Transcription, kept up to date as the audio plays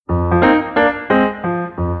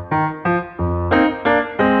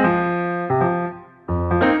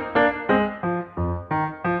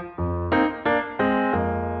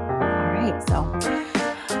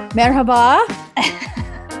Merhaba.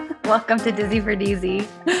 Welcome to Dizzy for Deezy.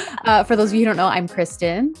 For those of you who don't know, I'm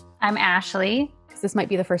Kristen. I'm Ashley. This might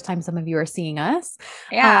be the first time some of you are seeing us.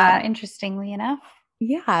 Yeah, interestingly enough.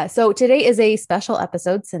 Yeah. So today is a special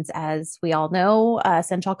episode since, as we all know,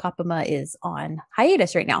 Senchal Kapama is on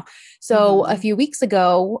hiatus right now. So a few weeks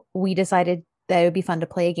ago, we decided that it would be fun to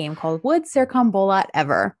play a game called Would Serkan Bolat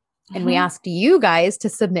Ever? And we asked you guys to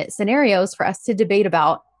submit scenarios for us to debate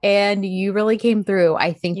about. And you really came through.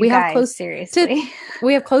 I think we have close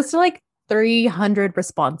to like 300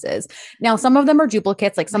 responses. Now, some of them are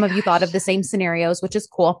duplicates. Like some of you thought of the same scenarios, which is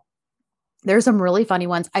cool. There's some really funny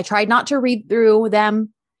ones. I tried not to read through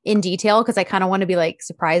them in detail because I kind of want to be like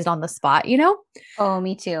surprised on the spot, you know? Oh,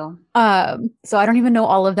 me too. So I don't even know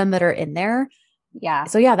all of them that are in there. Yeah.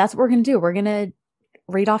 So yeah, that's what we're going to do. We're going to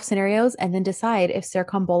read off scenarios and then decide if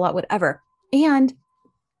Serkan Bolat would ever. And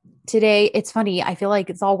today, it's funny. I feel like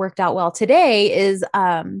it's all worked out well. Today is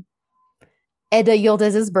Eda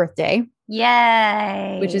Yıldız's birthday.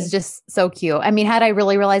 Yay. Which is just so cute. I mean, had I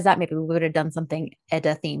really realized that, maybe we would have done something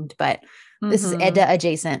Eda themed, but this is Eda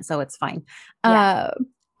adjacent, so it's fine. Yeah.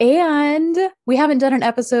 And we haven't done an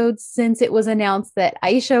episode since it was announced that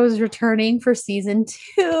Aisha was returning for season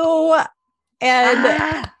 2.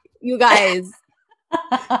 And you guys,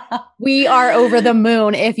 we are over the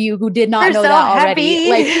moon. If you who did not know that already,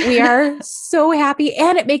 like we are so happy,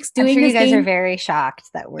 and it makes doing. I'm sure you guys are very shocked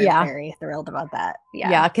that we're very thrilled about that.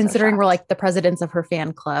 Yeah, considering we're like the presidents of her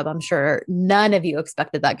fan club, I'm sure none of you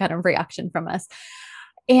expected that kind of reaction from us.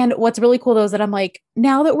 And what's really cool though is that I'm like,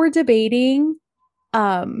 now that we're debating,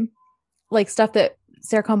 like stuff that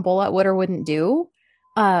Serkan Bolat would or wouldn't do,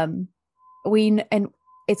 and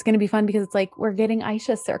it's going to be fun because it's like we're getting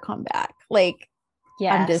Aisha Serkan back, like.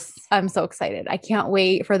 Yes. I'm so excited. I can't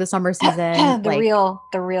wait for the summer season. The real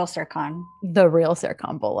Serkan. The real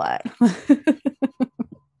Serkan Bolat.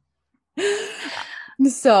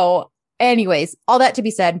 So anyways, all that to be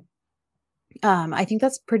said, I think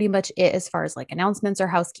that's pretty much it as far as like announcements or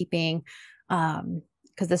housekeeping.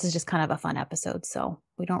 Because this is just kind of a fun episode. So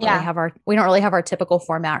we don't really have our typical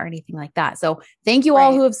format or anything like that. So thank you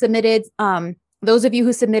all who have submitted. Those of you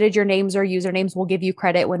who submitted your names or usernames will give you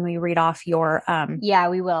credit when we read off your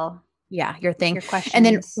we will. Yeah, your thing. Your questions. And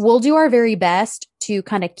then we'll do our very best to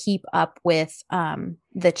kind of keep up with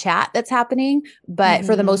the chat that's happening. But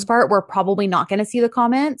for the most part, we're probably not going to see the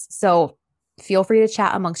comments. So feel free to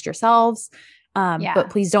chat amongst yourselves. But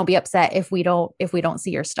please don't be upset if we don't see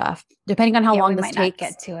your stuff. Depending on how long this takes.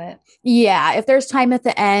 Get to it. Yeah, if there's time at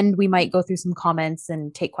the end, we might go through some comments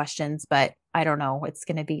and take questions, but I don't know. It's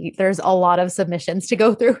going to be, there's a lot of submissions to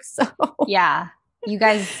go through. So yeah, you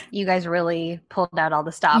guys really pulled out all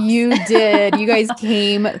the stops. You did. You guys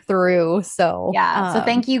came through. So yeah. So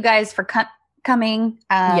thank you guys for coming.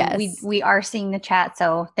 Yes. We are seeing the chat.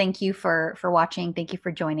 So thank you for watching. Thank you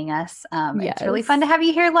for joining us. It's really fun to have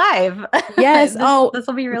you here live. Yes. This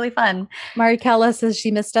will be really fun. Marikella says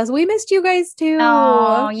she missed us. We missed you guys too.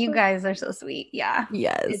 Oh, you guys are so sweet. Yeah.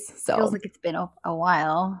 Yes. It feels like it's been a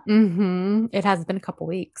while. It has been a couple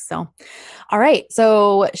weeks. So, all right.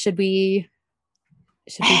 So should we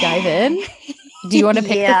dive in? Do you want to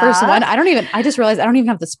pick the first one? I just realized I don't even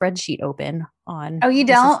have the spreadsheet open on. Oh, you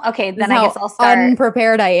don't? Okay. Then I guess I'll start.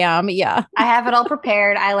 Unprepared I am. Yeah. I have it all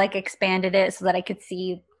prepared. I like expanded it so that I could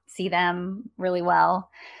see them really well.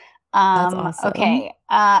 That's awesome. Okay.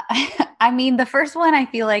 I mean, the first one I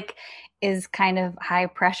feel like is kind of high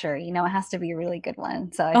pressure. You know, it has to be a really good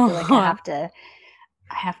one. So I feel like I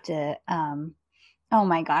have to, oh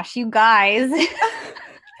my gosh, you guys.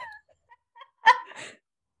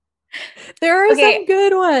 There are some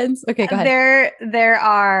good ones. Okay, go ahead. There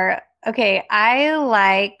are. Okay, I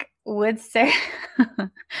like would Serkan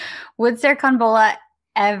Bolat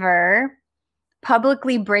ever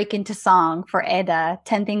publicly break into song for Eda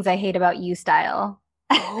 10 Things I Hate About You style?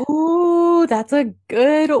 Oh, that's a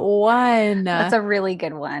good one. That's a really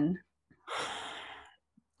good one.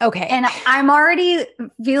 Okay. And I'm already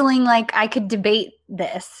feeling like I could debate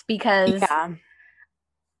this because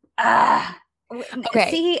okay.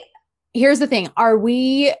 See, here's the thing. Are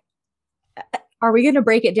we going to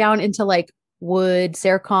break it down into like, would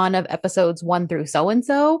Serkan of episodes 1 through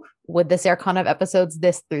so-and-so? Would the Serkan of episodes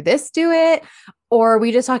this through this do it? Or are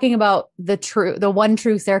we just talking about the one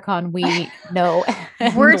true Serkan we know?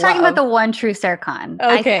 We're talking about the one true Serkan.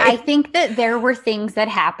 Okay. I think that there were things that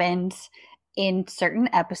happened in certain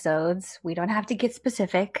episodes. We don't have to get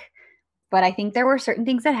specific, but I think there were certain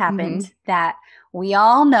things that happened that we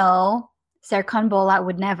all know Serkan Bolat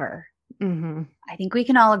would never. I think we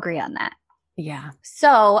can all agree on that. Yeah.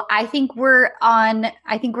 So I think we're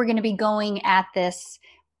going to be going at this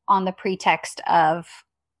on the pretext of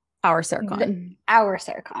Our Serkan. Our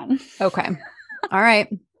Serkan. Okay. All right.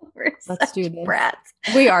 Let's do this. Brats.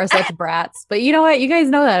 We are such brats. But you know what? You guys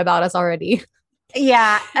know that about us already.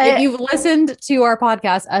 Yeah. If you've listened to our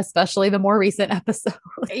podcast, especially the more recent episodes,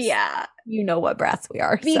 yeah, you know what brats we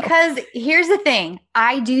are. Because here's the thing.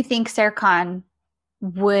 I do think Serkan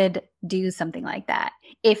would do something like that.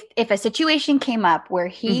 If a situation came up where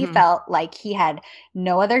he felt like he had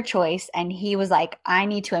no other choice and he was like, I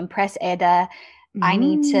need to impress Eda. I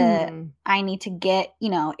need to get,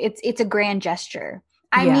 it's a grand gesture.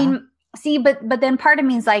 I mean, see, but then part of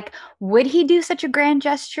me is like, would he do such a grand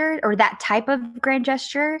gesture or that type of grand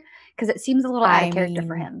gesture? Because it seems a little out of character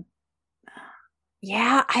for him.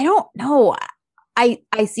 Yeah, I don't know. I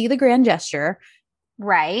see the grand gesture.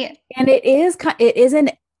 Right. And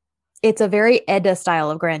it's a very Eda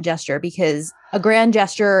style of grand gesture, because a grand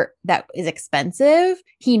gesture that is expensive,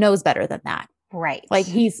 he knows better than that. Right. Like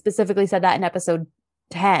he specifically said that in episode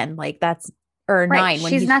 10, like or 9 when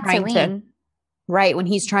she's not Celine. Right. When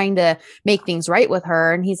he's trying to make things right with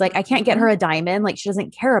her and he's like, I can't get her a diamond. Like she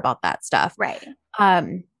doesn't care about that stuff. Right.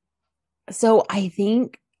 So I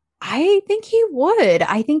think he would.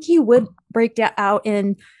 I think he would break out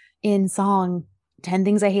in song 10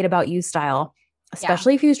 Things I Hate About You style,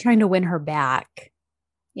 especially if he was trying to win her back.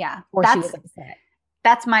 Yeah. Or she was upset.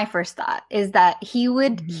 That's my first thought, is that he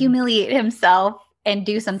would humiliate himself and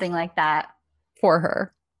do something like that. For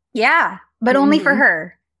her. Yeah. But only for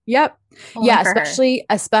her. Yep. Only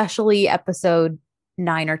especially episode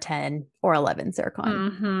 9 or 10 or 11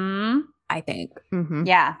 Serkan. I think.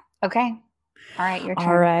 Yeah. Okay. All right. Your turn.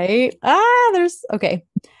 All right. Okay.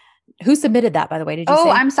 Who submitted that, by the way? Did you say? Oh,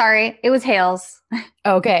 I'm sorry. It was Hales.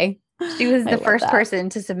 Okay. She was the first person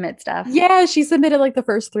to submit stuff. Yeah, she submitted like the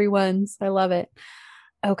first 3 ones. I love it.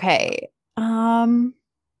 Okay.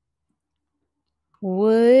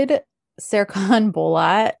 Would Serkan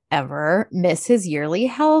Bolat ever miss his yearly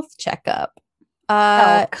health checkup?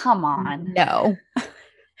 Oh, come on. No.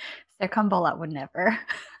 Serkan Bolat would never.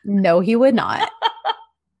 No, he would not.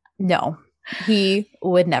 No, he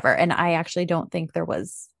would never. And I actually don't think there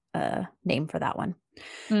was a name for that one.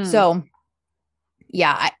 So,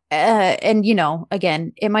 yeah. And,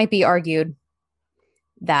 again, it might be argued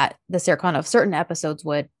that the Serkan of certain episodes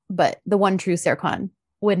would, but the one true Serkan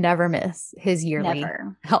would never miss his yearly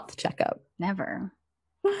health checkup. Never.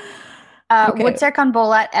 Would Serkan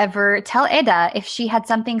Bolat ever tell Eda if she had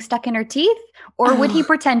something stuck in her teeth, or would he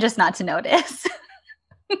pretend just not to notice?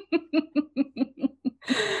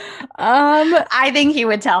 I think he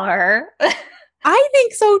would tell her. I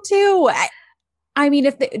think so too. I mean,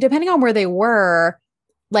 depending on where they were,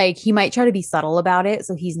 like he might try to be subtle about it,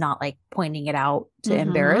 so he's not like pointing it out to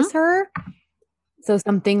embarrass her. So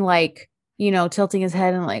something like, tilting his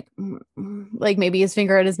head and like maybe his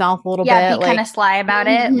finger at his mouth a little bit. Yeah, be kind of sly about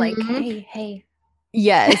it. Like, hey.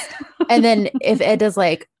 Yes. And then if Ed does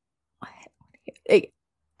like,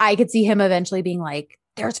 I could see him eventually being like,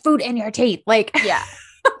 there's food in your teeth. Like, yeah.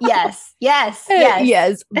 Yes.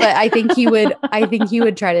 But I think he would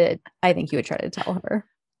try to tell her.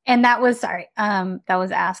 And that was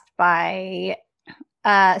asked by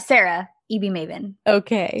Sarah, EB Maven.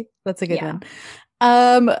 Okay. That's a good one.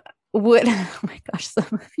 Oh my gosh, some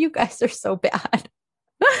of you guys are so bad.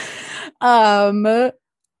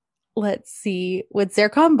 Let's see. Would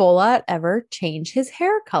Serkan Bolat ever change his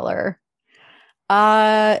hair color?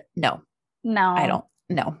 No. I don't.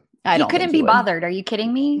 No. He couldn't be bothered. Are you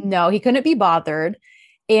kidding me? No, he couldn't be bothered.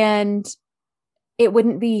 And it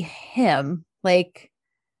wouldn't be him. Like,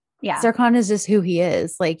 Serkan is just who he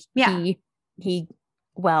is. Like,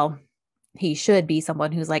 he should be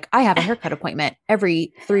someone who's like, I have a haircut appointment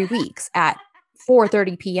every 3 weeks at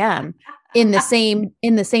 4:30 p.m. in the same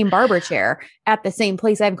barber chair at the same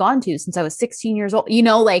place I've gone to since I was 16 years old.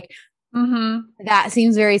 That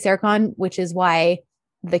seems very Serkan, which is why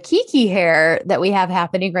the Kiki hair that we have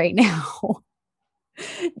happening right now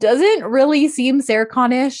doesn't really seem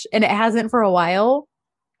Serkan-ish, and it hasn't for a while.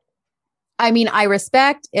 I mean, I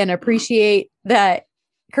respect and appreciate that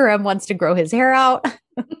Kerem wants to grow his hair out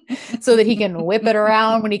so that he can whip it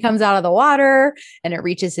around when he comes out of the water and it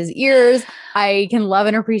reaches his ears. I can love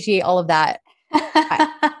and appreciate all of that.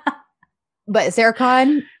 But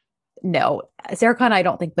Serkan, no. Serkan, I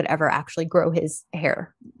don't think would ever actually grow his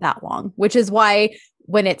hair that long, which is why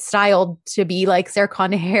when it's styled to be like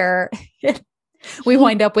Serkan hair, we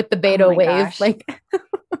wind up with the Beto wave. Gosh. Like,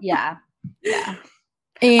 yeah.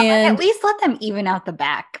 And at least let them even out the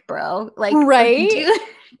back, bro. Like, right?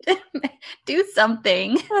 Do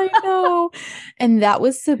something. I know. And that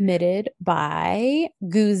was submitted by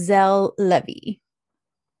Guzel Levy.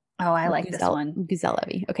 Oh, I like this one. Guzel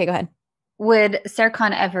Levy. Okay, go ahead. would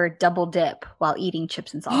Serkan ever double dip while eating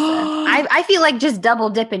chips and salsa? I feel like just double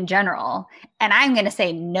dip in general. And I'm going to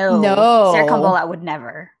say no. Serkan Bolat would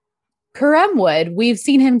never. Kerem would. We've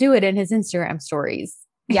seen him do it in his Instagram stories.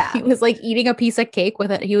 Yeah. He was like eating a piece of cake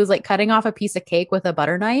with it. He was like cutting off a piece of cake with a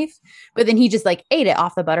butter knife, but then he just like ate it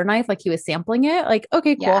off the butter knife. Like he was sampling it. Like,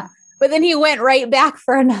 okay, cool. Yeah. But then he went right back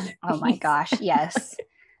for another piece. Oh my gosh. Yes.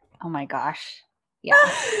 Oh my gosh. Yeah.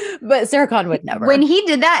 But Serkan would never. When he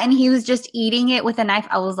did that and he was just eating it with a knife,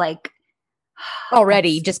 I was like,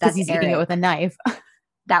 already, just because he's Eric. Eating it with a knife.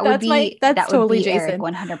 That would be totally be Jason. Eric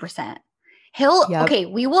 100%. Okay,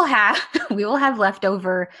 we will have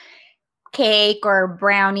leftover cake or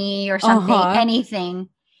brownie or something, anything.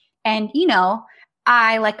 And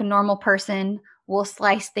I, like a normal person, will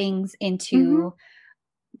slice things into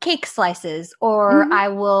cake slices, or I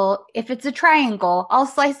will, if it's a triangle, I'll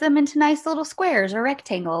slice them into nice little squares or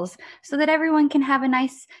rectangles so that everyone can have a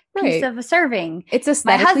nice piece of a serving. It's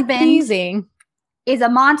aesthetically pleasing. Is a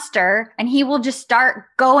monster, and he will just start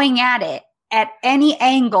going at it at any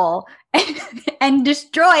angle and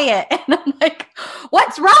destroy it. And I'm like,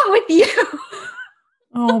 what's wrong with you?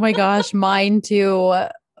 Oh my gosh, mine too.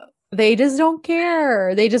 They just don't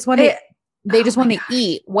care. They just want to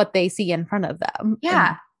eat what they see in front of them.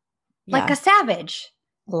 Yeah. Like a savage.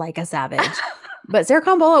 Like a savage. But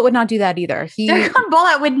Serkan Bolat would not do that either. Serkan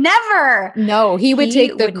Bolat would never. No, he would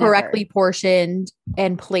take the correctly portioned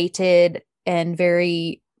and plated and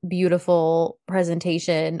very beautiful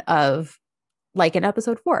presentation of like in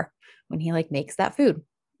episode 4 when he like makes that food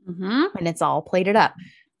and it's all plated up.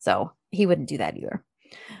 So he wouldn't do that either.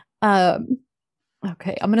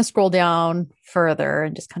 Okay, I'm going to scroll down further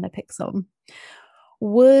and just kind of pick some.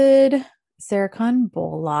 Would Serkan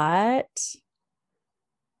Bolat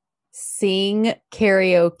sing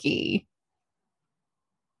karaoke?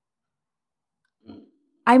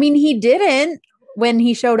 I mean, he didn't when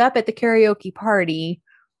he showed up at the karaoke party.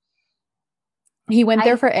 He went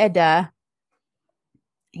there for Eda.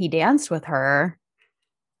 He danced with her.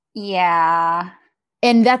 Yeah.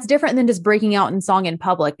 And that's different than just breaking out in song in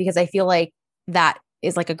public, because I feel like that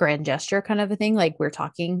is like a grand gesture kind of a thing. Like we're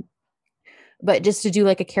talking, but just to do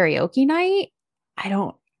like a karaoke night, I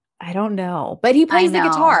don't know. But he plays the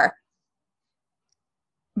guitar.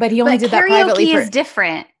 But he only did that privately. Karaoke is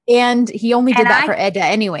different. And he only did that for Eda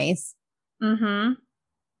anyways. I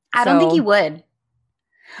don't think he would.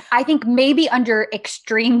 I think maybe under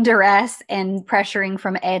extreme duress and pressuring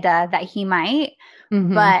from Eda that he might,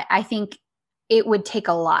 but I think it would take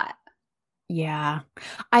a lot. Yeah.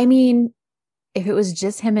 I mean, if it was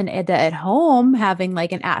just him and Eda at home having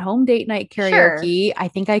like an at-home date night karaoke, I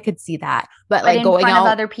think I could see that. But like going out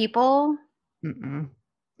of other people,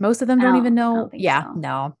 most of them don't even know.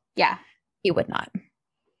 No. Yeah, he would not.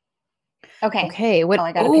 Okay. What?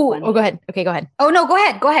 I gotta pick one. Oh, go ahead. Okay, go ahead. Oh no, go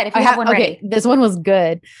ahead. Go ahead. If you have one ready. This one was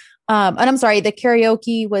good. And I'm sorry, the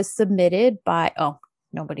karaoke was submitted by. Oh,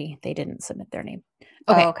 nobody. They didn't submit their name.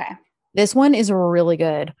 Okay. Okay. This one is really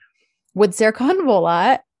good. Would Serkan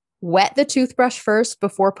Bolat wet the toothbrush first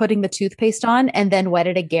before putting the toothpaste on, and then wet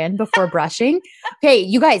it again before brushing? Okay,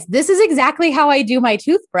 you guys, this is exactly how I do my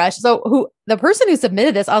toothbrush. So the person who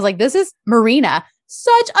submitted this, I was like, this is Marina.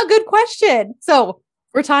 Such a good question. So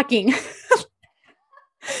we're talking.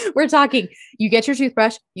 You get your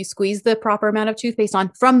toothbrush, you squeeze the proper amount of toothpaste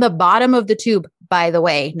on from the bottom of the tube, by the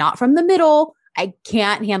way, not from the middle. I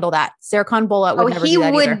can't handle that. Serkan Bolat would never do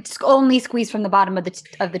that either. He would only squeeze from the bottom of the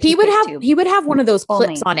toothpaste tube. He would have one of those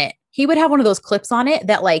clips on it. He would have one of those clips on it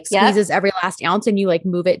that like squeezes every last ounce, and you like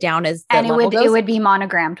move it down as the level goes. It would be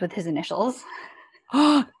monogrammed with his initials.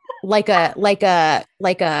 like a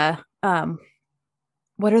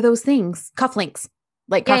what are those things? Cufflinks.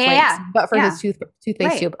 Like cufflinks, but for his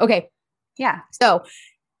toothpaste tube. Okay. Yeah. So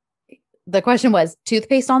the question was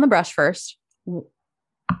toothpaste on the brush first,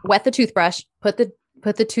 wet the toothbrush, put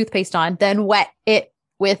the toothpaste on, then wet it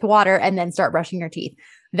with water, and then start brushing your teeth.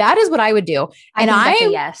 That is what I would do. And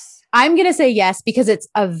yes. I'm going to say yes, because it's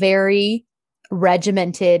a very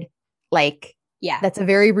regimented, that's a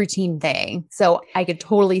very routine thing. So I could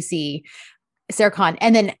totally see Serkan.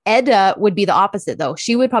 And then Eda would be the opposite though.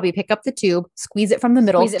 She would probably pick up the tube, squeeze it from the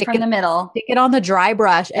middle, stick it on the dry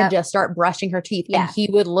brush, and just start brushing her teeth. Yeah. And he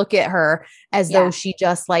would look at her as though she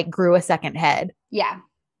just like grew a second head. Yeah.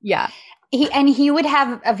 Yeah. He would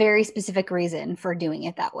have a very specific reason for doing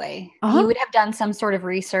it that way. He would have done some sort of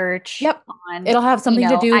research on it'll have something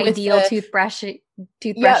to do with ideal toothbrushing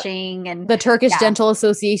and the Turkish Dental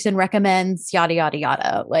Association recommends yada yada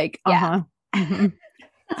yada. Like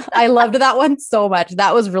I loved that one so much.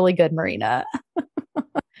 That was really good, Marina.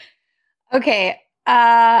 Okay.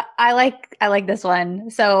 I like this one.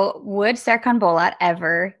 So, would Serkan Bolat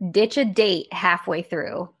ever ditch a date halfway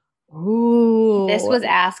through? Ooh. This was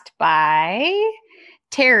asked by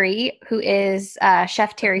Terry, who is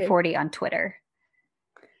Chef Terry 40 on Twitter.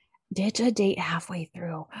 Ditch a date halfway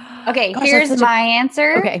through. Okay, gosh, here's my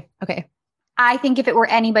answer. Okay. I think if it were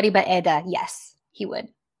anybody but Eda, yes, he would.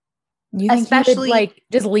 You think he would like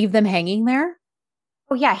just leave them hanging there?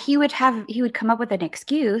 Oh yeah, he would come up with an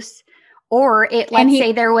excuse. Or let's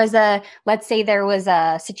say there was a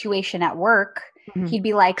situation at work, he'd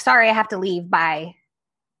be like, "Sorry, I have to leave. Bye."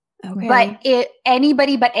 Okay. But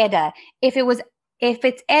anybody but Eda, if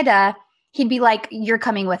it's Eda, he'd be like, "You're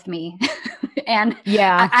coming with me." And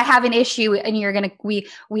I have an issue and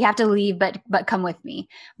we have to leave, but come with me.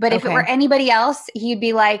 But if it were anybody else, he'd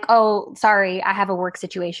be like, "Oh, sorry, I have a work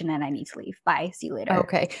situation and I need to leave. Bye. See you later."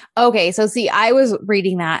 Okay. So see, I was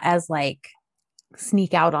reading that as like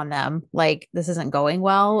sneak out on them, like this isn't going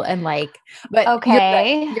well, and like, but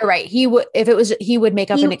you're right. He would, if it was, he would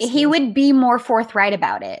make up an excuse. He would be more forthright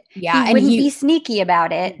about it. Yeah, he wouldn't be sneaky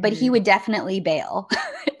about it, but he would definitely bail.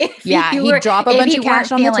 He'd drop a bunch of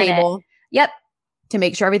cash on the table. Yep, to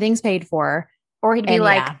make sure everything's paid for. Or he'd be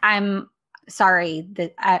like, "I'm sorry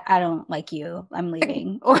that I don't like you. I'm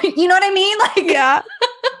leaving." Or you know what I mean? Like,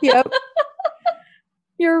 yep.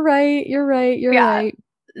 You're right. Right.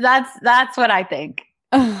 That's what I think.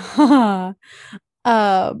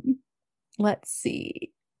 Let's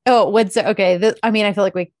see. Oh, I feel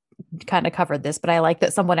like we kind of covered this, but I like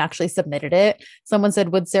that someone actually submitted it. Someone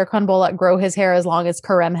said, "Would Serkan Bolat grow his hair as long as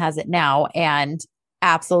Kerem has it now?" And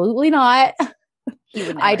absolutely not.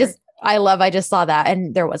 I just saw that,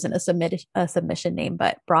 and there wasn't a submission name,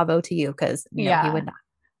 but bravo to you, because he would not.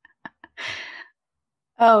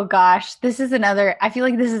 Oh gosh, this is another. I feel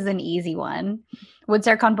like this is an easy one. Would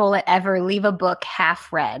Serkan Bolat ever leave a book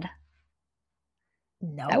half read?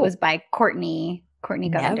 No. That was by Courtney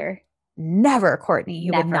Govender. Never, Courtney.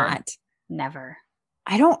 He would not. Never.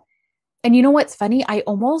 I don't. And you know what's funny? I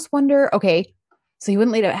almost wonder. Okay, so he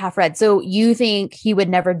wouldn't leave it half read. So you think he would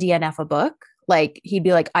never DNF a book? Like he'd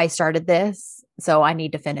be like, "I started this, so I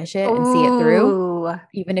need to finish it and see it through,"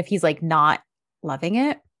 even if he's like not loving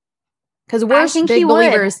it. Because we're big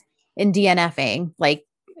believers in DNFing. Like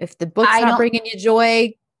if the book's not bringing you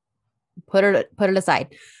joy, put it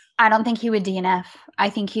aside. I don't think he would DNF. I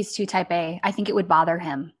think he's too type A. I think it would bother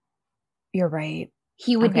him. You're right.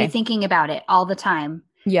 He would be thinking about it all the time.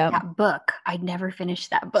 Yeah. That book. I'd never finish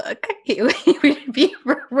that book. He would be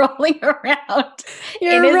rolling around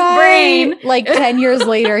in his brain. Like 10 years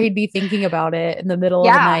later, he'd be thinking about it in the middle of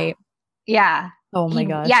the night. Yeah. Oh my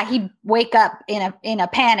gosh. Yeah, he'd wake up in a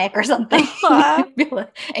panic or something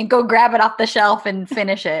and go grab it off the shelf and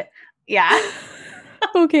finish it. Yeah.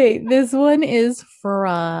 Okay, this one is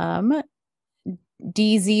from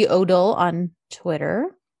DZ Odell on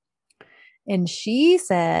Twitter. And she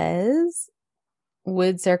says,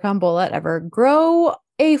 "Would Serkan Bolat ever grow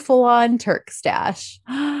a full-on Turk stash?"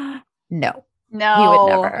 No.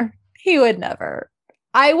 He would never.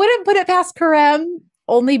 I wouldn't put it past Kerem,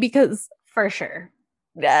 only because for sure.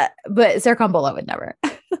 But Serkan Bolat would never.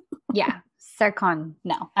 Yeah. Serkan.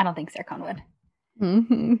 No, I don't think Serkan would.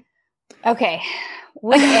 Mm-hmm. Okay.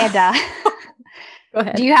 Would Eda. Go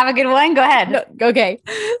ahead. Do you have a good one? Go ahead. No, okay.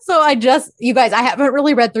 So you guys, I haven't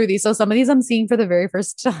really read through these. So some of these I'm seeing for the very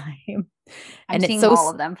first time. I'm seeing all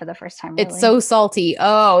of them for the first time. Really. It's so salty.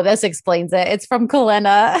 Oh, this explains it. It's from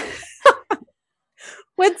Kalena.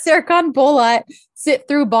 Would Serkan Bolat sit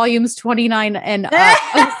through volumes 29 and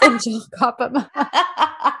Essential Kapama?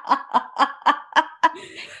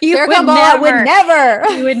 Serkan Bolat would never.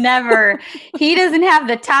 He would never. He doesn't have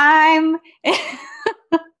the time.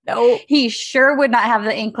 No. He sure would not have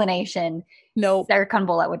the inclination. No. Serkan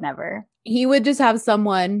Bolat would never. He would just have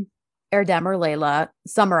someone, Erdem or Layla,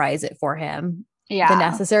 summarize it for him. Yeah. The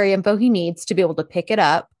necessary info he needs to be able to pick it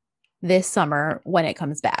up this summer when it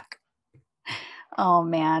comes back. Oh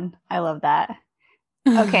man, I love that.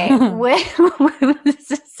 Okay.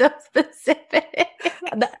 This is so specific.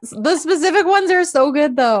 The specific ones are so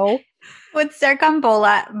good though. Would Serkan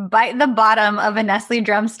Bolat bite the bottom of a Nestle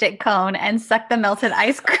drumstick cone and suck the melted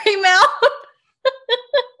ice cream out?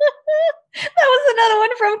 That was another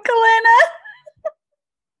one from Kalena.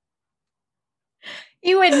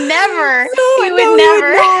 He would never. He would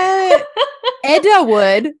never. Eda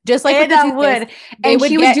would, just like Eda would, and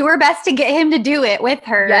she would do her best to get him to do it with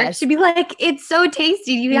her. Yes. She'd be like, "It's so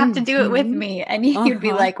tasty. You have to do it with me." And he'd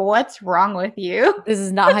be like, "What's wrong with you? This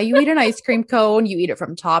is not how you eat an ice cream cone. You eat it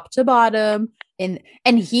from top to bottom." And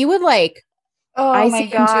he would like, I see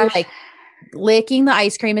him like licking the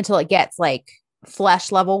ice cream until it gets like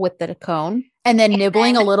flesh level with the cone. And then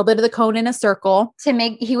nibbling a little bit of the cone in a circle.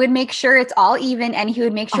 He would make sure it's all even, and he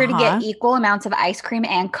would make sure to get equal amounts of ice cream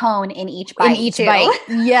and cone in each bite.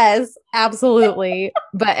 Yes, absolutely.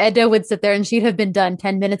 But Edna would sit there and she'd have been done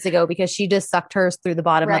 10 minutes ago because she just sucked hers through the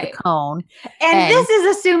bottom of the cone. And this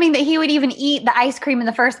is assuming that he would even eat the ice cream in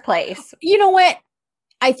the first place. You know what?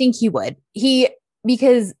 I think he would.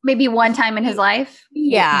 Because maybe one time in his life.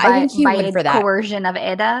 Yeah, I think he would for that. Coercion of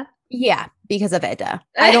Edda. Yeah, because of Edda.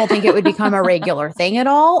 I don't think it would become a regular thing at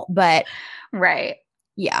all, but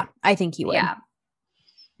yeah, I think he would. Yeah.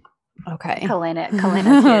 Okay.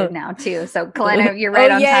 Kalena's here now too. So Kalena, you're right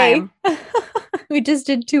on time. We just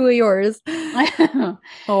did 2 of yours.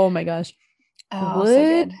 Oh my gosh. So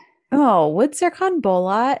good. Would Serkan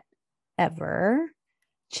Bolat ever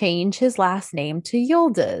change his last name to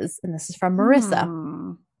Yıldız? And this is from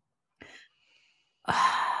Marissa.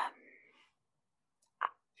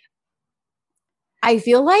 I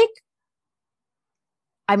feel like,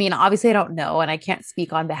 I mean, obviously I don't know, and I can't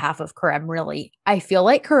speak on behalf of Kerem really. I feel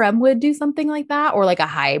like Kerem would do something like that, or like a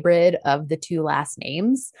hybrid of the 2 last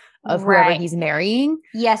names of whoever he's marrying.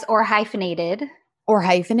 Yes, or hyphenated.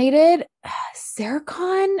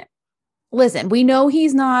 Serkan, listen, we know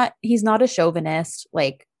he's not a chauvinist.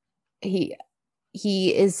 Like he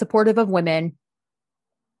is supportive of women.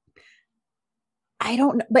 I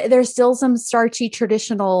don't know, but there's still some starchy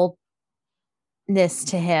traditionalness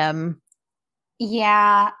to him.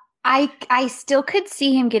 Yeah, I still could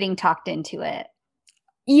see him getting talked into it.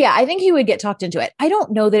 Yeah, I think he would get talked into it. I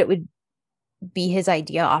don't know that it would be his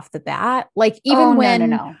idea off the bat. Like even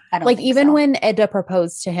when I don't think when Edda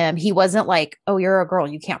proposed to him, he wasn't like, "Oh, you're a girl,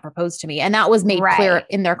 you can't propose to me." And that was made clear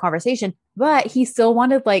in their conversation, but he still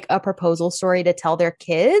wanted like a proposal story to tell their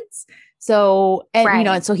kids. So, and you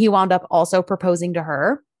know, and so he wound up also proposing to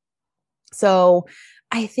her. So,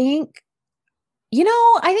 I think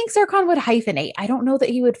Serkan would hyphenate. I don't know that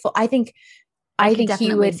he would I think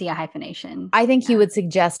he would see a hyphenation. I think he would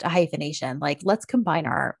suggest a hyphenation. Like, let's combine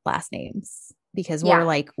our last names because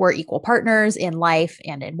we're equal partners in life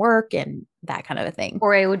and in work and that kind of a thing.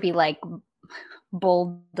 Or it would be like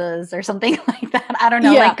Boldas or something like that. I don't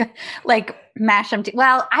know. Like mash them.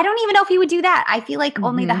 Well, I don't even know if he would do that. I feel like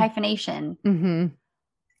only the hyphenation.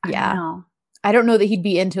 Yeah. I don't know that he'd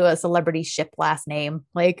be into a celebrity ship last name.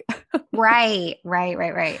 Like, right.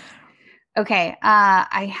 Okay.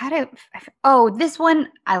 This one.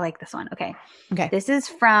 I like this one. Okay. This is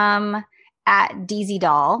from @DZ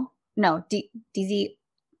Doll. No, DZ.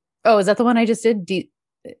 Oh, is that the one I just did?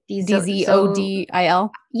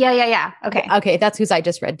 DZODIL? Yeah. Okay. That's whose I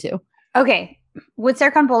just read too. Okay. Would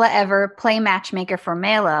Serkan Bolat ever play matchmaker for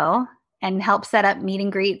Melo and help set up meet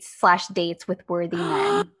and greets / dates with worthy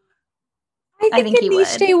men? I think he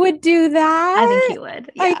would do that. I think he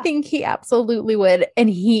would. Yeah. I think he absolutely would.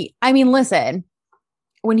 And listen,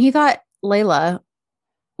 when he thought Layla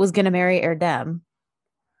was going to marry Erdem,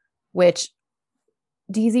 which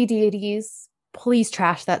DZ deities, please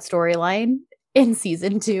trash that storyline in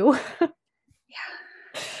season 2.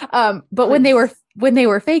 But please. when they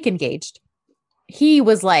were fake engaged, he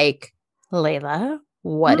was like, Layla,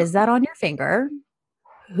 what is that on your finger?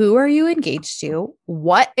 Who are you engaged to?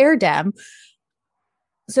 What Erdem?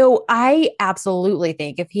 So I absolutely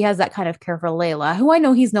think if he has that kind of care for Layla, who I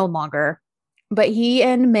know he's no longer, but he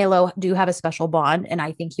and Melo do have a special bond. And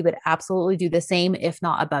I think he would absolutely do the same, if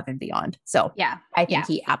not above and beyond. So I think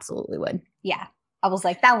he absolutely would. Yeah. I was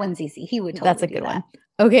like, that one's easy. He would totally That's a good one.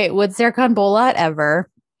 Okay. Would Serkan Bolat ever?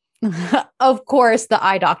 Of course, the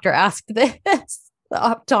eye doctor asked this, the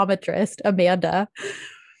optometrist, Amanda.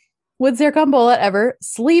 Would Serkan Bolat ever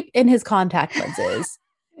sleep in his contact lenses?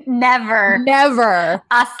 Never.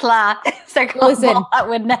 Asla. Listen, Bolat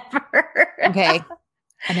would never. Okay.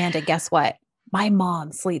 Amanda, guess what? My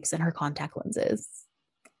mom sleeps in her contact lenses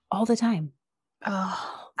all the time.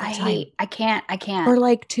 Oh, I can't. For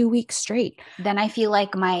like 2 weeks straight. Then I feel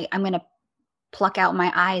like I'm going to pluck out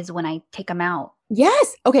my eyes when I take them out.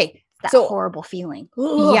 Yes. Okay. That horrible feeling.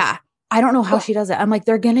 Yeah. I don't know how she does it. I'm like,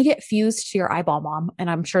 they're going to get fused to your eyeball, Mom. And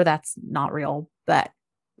I'm sure that's not real, but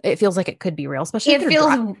it feels like it could be real, especially it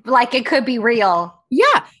feels like it could be real.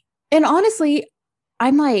 Yeah. And honestly,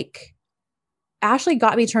 I'm like, Ashley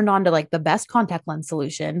got me turned on to like the best contact lens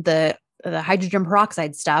solution, the hydrogen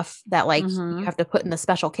peroxide stuff that like you have to put in the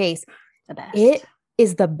special case. The best. It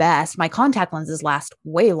is the best. My contact lenses last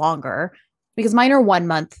way longer because mine are 1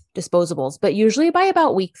 month disposables, but usually by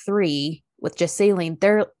about week 3 with just saline,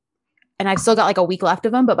 and I've still got like a week left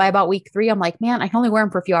of them, but by about week 3, I'm like, man, I can only wear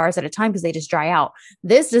them for a few hours at a time because they just dry out.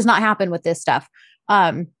 This does not happen with this stuff.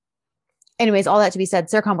 And anyways, all that to be said,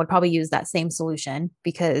 Serkan would probably use that same solution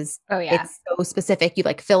because it's so specific. You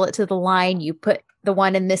like fill it to the line. You put the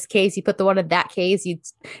one in this case, you put the one in that case. You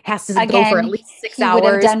has to go for at least 6 hours. He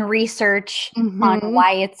would have done research on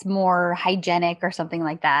why it's more hygienic or something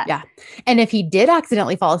like that. Yeah. And if he did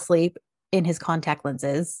accidentally fall asleep in his contact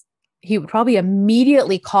lenses, he would probably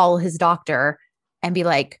immediately call his doctor and be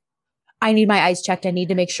like, I need my eyes checked. I need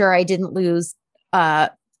to make sure I didn't lose,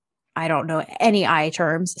 I don't know any eye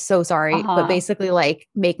terms. So sorry. But basically like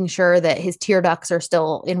making sure that his tear ducts are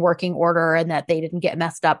still in working order and that they didn't get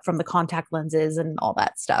messed up from the contact lenses and all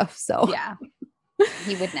that stuff. So yeah,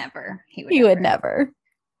 he would never. He would never.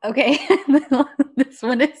 Okay. This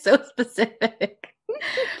one is so specific.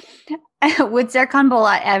 Would Serkan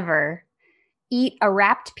Bolat ever eat a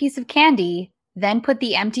wrapped piece of candy, then put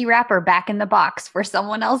the empty wrapper back in the box for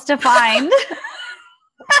someone else to find?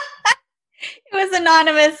 It was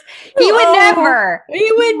anonymous. He would never.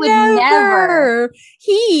 He would never.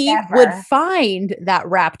 He would find that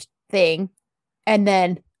wrapped thing and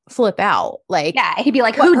then flip out. Like, yeah, he'd be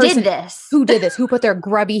like, who did this? Who did this? Who put their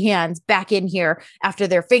grubby hands back in here after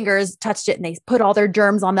their fingers touched it and they put all their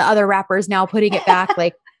germs on the other wrappers, now putting it back?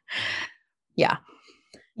 Like, yeah,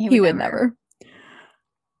 he would never.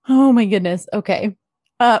 Oh my goodness. Okay.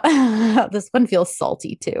 This one feels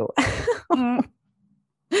salty too.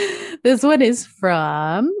 This one is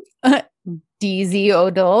from DZ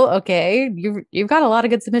Odol. Okay. You've got a lot of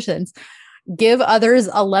good submissions. Give others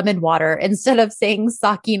a lemon water instead of saying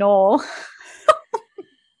sakinol.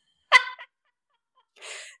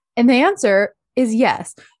 And the answer is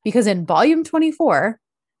yes, because in volume 24,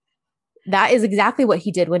 that is exactly what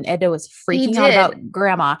he did when Edda was freaking out about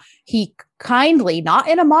grandma. He kindly, not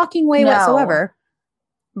in a mocking way whatsoever,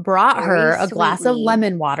 brought her a glass of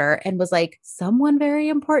lemon water and was like, someone very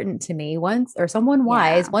important to me once, or someone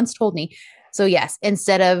wise once told me. So yes,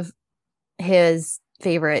 instead of his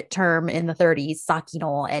favorite term in the 30s,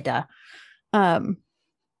 sakinol Edda.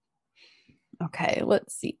 Okay,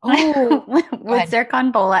 let's see. Oh, would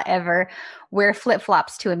Serkan Bolat ever wear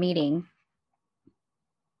flip-flops to a meeting?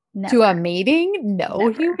 Never. To a meeting? No,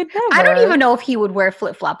 never. He would never. I don't even know if he would wear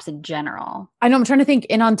flip-flops in general. I know. I'm trying to think.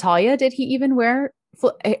 In Antalya, did he even wear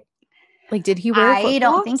did he wear flip-flops? I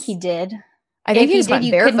don't think he did. I think he just went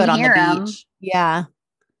barefoot on the beach. Yeah.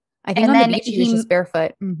 I think on the beach he was just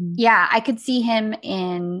barefoot. Mm-hmm. Yeah, I could see him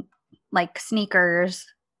in like sneakers,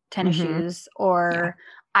 tennis shoes, or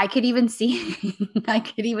I could even see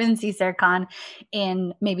Serkan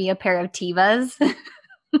in maybe a pair of Tevas.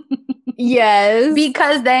 Yes.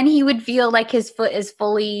 Because then he would feel like his foot is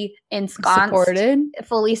fully ensconced.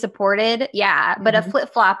 Fully supported. Yeah. But a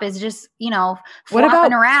flip-flop is just,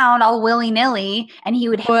 flopping around all willy-nilly, and he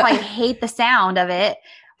would probably hate the sound of it.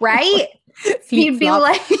 Right? He'd be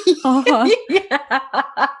like,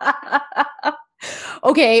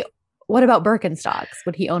 Okay. What about Birkenstocks?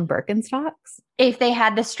 Would he own Birkenstocks? If they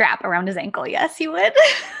had the strap around his ankle, yes, he would.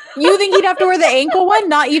 You think he'd have to wear the ankle one?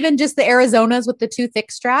 Not even just the Arizonas with the two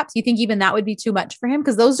thick straps? You think even that would be too much for him?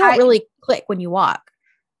 Because those don't really click when you walk.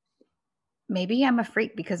 Maybe I'm a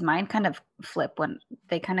freak because mine kind of flip when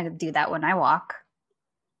they kind of do that when I walk.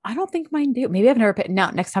 I don't think mine do. Maybe I've never put no.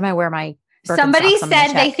 Next time I wear my Birkenstocks, somebody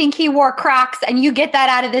said they think he wore Crocs, and you get that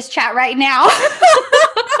out of this chat right now.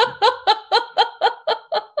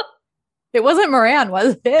 It wasn't Moran,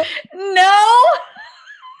 was it? No.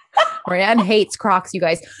 Moran hates Crocs, you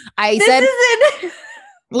guys. Listen,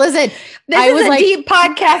 this is a deep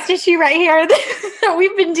podcast issue right here that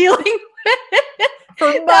we've been dealing with for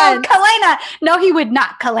months. Kalena. No, he would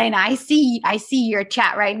not. Kalena, I see your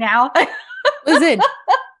chat right now. Listen,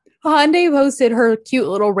 Hyundai posted her cute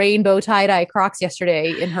little rainbow tie-dye Crocs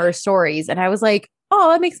yesterday in her stories, and I was like, oh,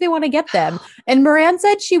 that makes me want to get them. And Moran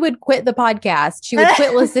said she would quit the podcast. She would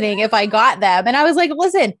quit listening if I got them. And I was like,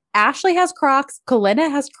 listen, Ashley has Crocs. Kalena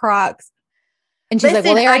has Crocs. And she's like,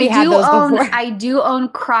 well, they already had those before. I do own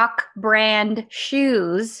Croc brand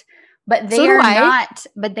shoes, but they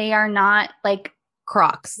are not like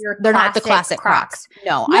Crocs. They're not the classic Crocs.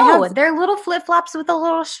 No, they're little flip-flops with a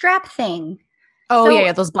little strap thing. Oh,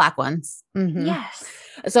 yeah, those black ones. Mm-hmm. Yes.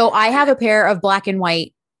 So I have a pair of black and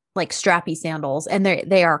white like strappy sandals, and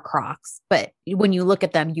they are Crocs, but when you look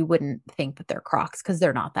at them, you wouldn't think that they're Crocs because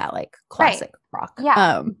they're not that like classic Croc.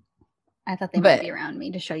 Yeah. I thought they might be around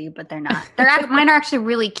me to show you, but they're not. Mine are actually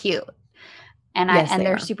really cute, and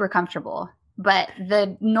they're super comfortable. But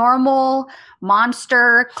the normal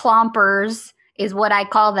monster clompers is what I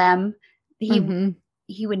call them. He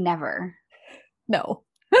would never. No.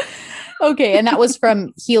 Okay, and that was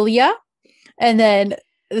from Helia, and then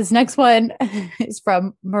this next one is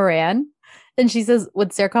from Moran. And she says,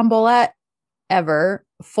 would Serkan Bolat ever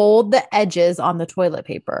fold the edges on the toilet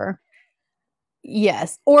paper.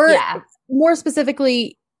 Yes. Or more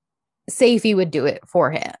specifically, Safey would do it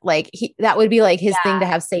for him. Like that would be like his thing to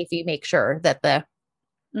have Safey make sure that the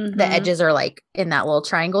edges are like in that little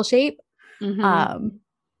triangle shape.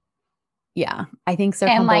 Yeah, I think Sir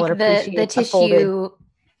and like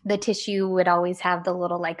the tissue would always have the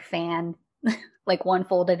little like fan, like one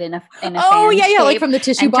folded in a oh fan yeah, like from the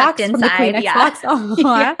tissue box inside, from the Kleenex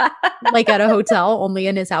box, like at a hotel, only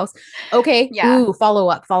in his house. Okay, ooh, follow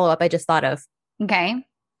up. I just thought of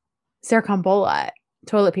Sir Combola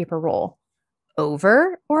toilet paper roll,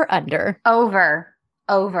 over or under? Over.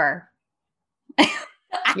 I'm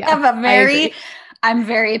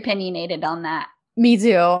very opinionated on that. Me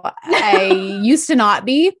too. I used to not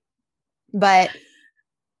be, but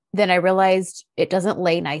then I realized it doesn't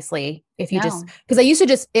lay nicely if you just, because I used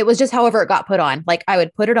to it was just however it got put on. Like I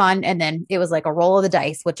would put it on and then it was like a roll of the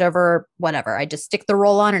dice, whichever, whatever. I just stick the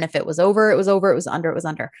roll on, and if it was over, it was over. It was under, it was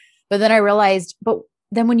under. But then I realized, but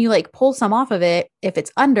then when you like pull some off of it, if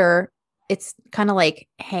it's under, it's kind of like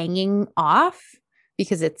hanging off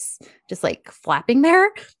because it's just like flapping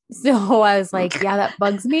there. So I was like, yeah, that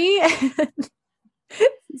bugs me.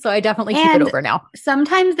 So I definitely keep it over now.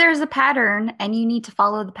 Sometimes there's a pattern and you need to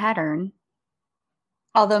follow the pattern.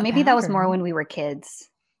 Although maybe that was more when we were kids.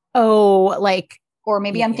 Oh, like. Or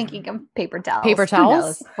maybe I'm thinking of paper towels. Paper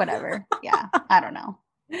towels? Whatever. Yeah. I don't know.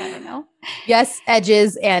 Yes,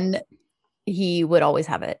 edges, and he would always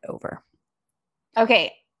have it over.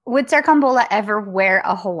 Okay. Would Sir Combola ever wear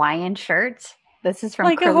a Hawaiian shirt? This is from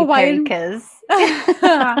like Curly Hawaiian, Perry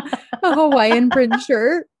a Hawaiian print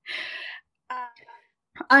shirt.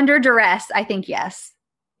 Under duress, I think yes.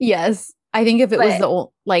 Yes. I think if it was the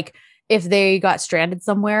old, like if they got stranded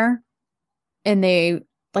somewhere and they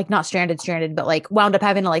like not stranded, but like wound up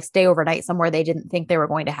having to like stay overnight somewhere they didn't think they were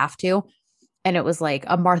going to have to. And it was like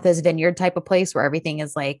a Martha's Vineyard type of place where everything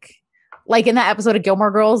is like in that episode of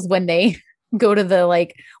Gilmore Girls when they go to the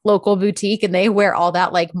like local boutique and they wear all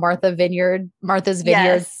that like Martha's Vineyard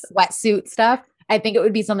sweatsuit stuff. I think it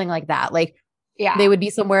would be something like that. Like, they would be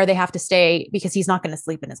somewhere they have to stay because he's not going to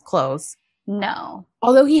sleep in his clothes. No.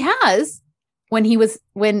 Although he has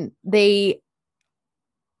didn't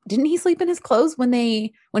he sleep in his clothes when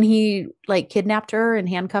he like kidnapped her and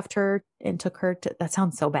handcuffed her and took her to, that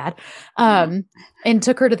sounds so bad. And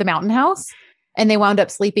took her to the mountain house, and they wound up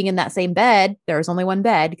sleeping in that same bed. There was only one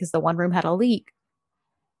bed because the one room had a leak.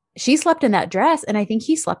 She slept in that dress, and I think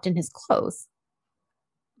he slept in his clothes.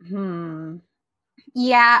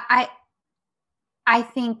 Yeah, I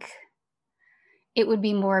think it would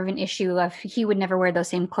be more of an issue if he would never wear those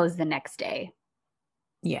same clothes the next day.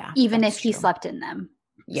 Yeah. Even if he slept in them.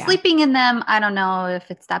 Yeah. Sleeping in them, I don't know if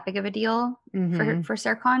it's that big of a deal for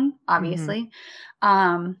Serkan, obviously.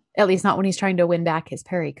 At least not when he's trying to win back his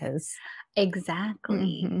Pericas.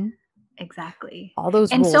 Exactly. Exactly. All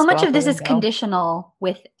those and so much of this is conditional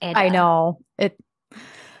with Eda. I know.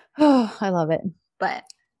 I love it. But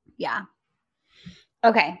yeah.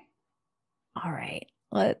 Okay. All right.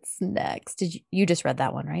 Let's next. You just read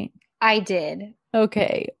that one, right? I did.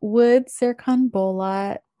 Okay. Would Serkan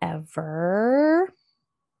Bola ever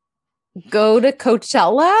go to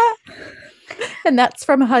Coachella? And that's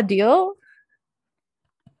from Hadil.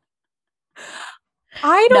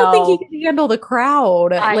 I don't think he can handle the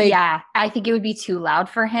crowd. I think it would be too loud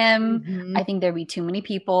for him. I think there'd be too many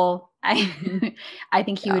people. I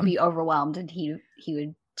think he would be overwhelmed, and he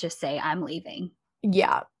would just say, "I'm leaving."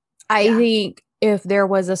 Yeah. I think if there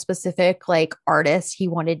was a specific like artist he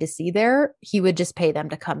wanted to see there, he would just pay them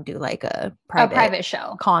to come do like a private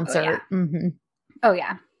show concert. Oh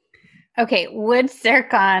yeah. Okay. Would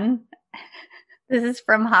Serkan, this is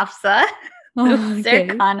from Hafsa, would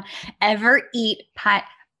Serkan ever eat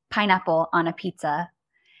pineapple on a pizza?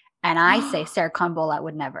 And I say Serkan Bolat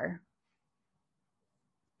would never.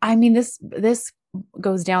 I mean, this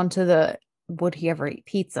goes down to would he ever eat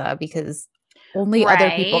pizza, because only other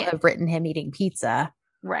people have written him eating pizza.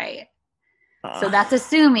 Right. So that's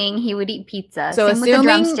assuming he would eat pizza. So assuming with the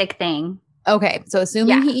drumstick thing. Okay. So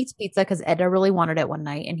assuming he eats pizza because Eda really wanted it one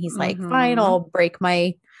night, and he's like, fine, I'll break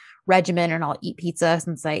my regimen and I'll eat pizza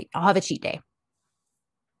since I'll have a cheat day.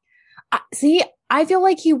 I feel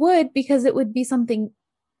like he would, because it would be something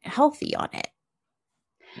healthy on it.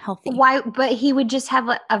 Healthy. Why? But he would just have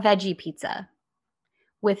a veggie pizza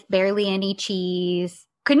with barely any cheese.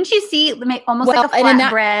 Couldn't you see almost like a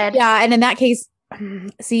flatbread? Yeah, and in that case,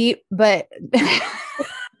 but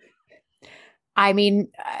I mean,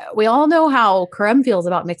 we all know how Karam feels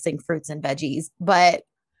about mixing fruits and veggies, but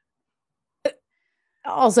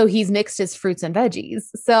also he's mixed his fruits and veggies.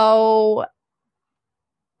 So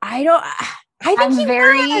I I think he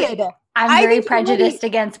would. I'm I very think he prejudiced would.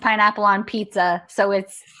 against pineapple on pizza, so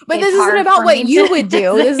it's. But it's this isn't hard about for what me you to would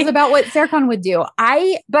do. This is decide. about what Serkan would do.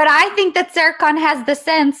 But I think that Serkan has the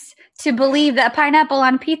sense to believe that pineapple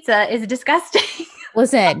on pizza is disgusting.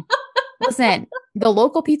 Listen. The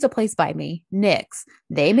local pizza place by me, Nick's,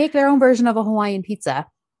 they make their own version of a Hawaiian pizza.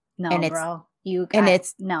 No, and it's, bro. You it's can't ham.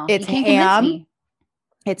 convince me.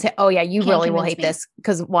 It's oh yeah, you Can't really will convince hate me. this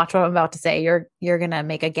because watch what I'm about to say. You're gonna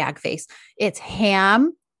make a gag face. It's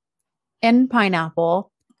ham and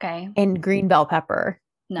pineapple Okay. and green bell pepper,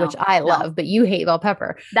 which I love, but you hate bell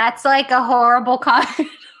pepper. That's like a horrible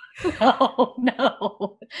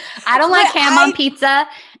No. I don't like ham on pizza,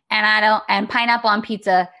 and pineapple on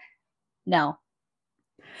pizza. No.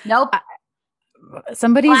 Nope.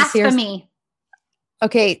 Somebody's blasphemy.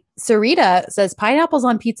 Okay, Sarita says pineapples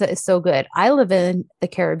on pizza is so good. I live in the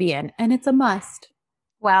Caribbean and it's a must.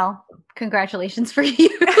 Well, congratulations for you.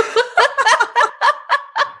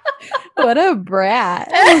 What a brat.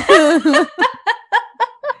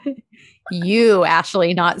 You,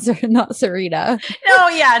 Ashley, not Sarita. No,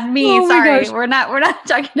 yeah, me. Oh sorry. We're not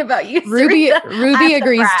talking about you. Ruby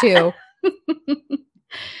agrees too.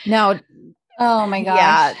 No. Oh my gosh.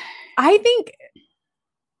 Yeah. I think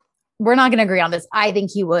we're not going to agree on this. I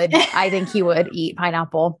think he would. I think he would eat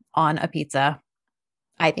pineapple on a pizza.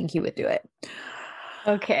 I think he would do it.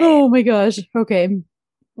 Okay. Oh my gosh. Okay.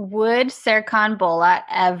 Would Serkan Bolat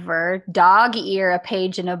ever dog ear a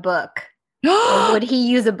page in a book? Or would he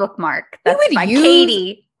use a bookmark? That's by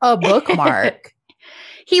Katie. A bookmark.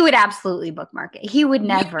 He would absolutely bookmark it. He would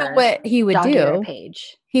never. You know what he would do? A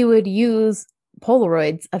page. He would use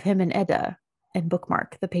Polaroids of him and Edda and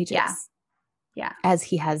bookmark the pages. Yeah. As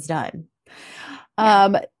he has done.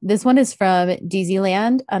 Yeah. This one is from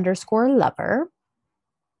DZland_lover.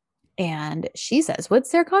 And she says, would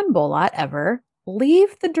Serkan Bolat ever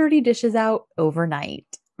leave the dirty dishes out overnight?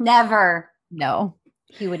 Never. No.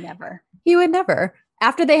 He would never. He would never.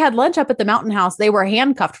 After they had lunch up at the mountain house, they were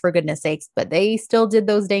handcuffed for goodness sakes, but they still did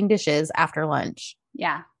those dang dishes after lunch.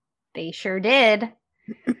 Yeah, they sure did.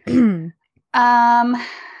 Hang on.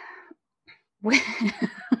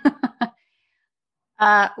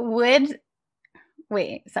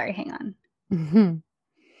 Mm-hmm.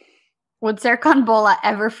 Would Serkan Bolat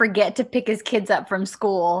ever forget to pick his kids up from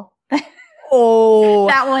school? Oh,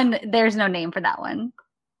 that one, there's no name for that one.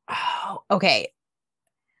 Oh, okay.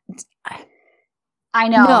 I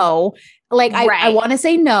know. No, like I want to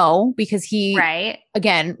say no because he,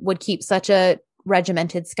 again, would keep such a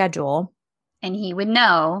regimented schedule. And he would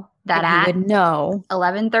know that at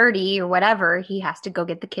 11:30 or whatever, he has to go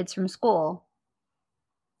get the kids from school.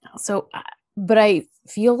 So, but I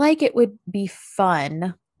feel like it would be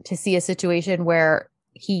fun to see a situation where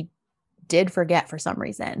he did forget for some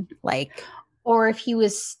reason, like, or if he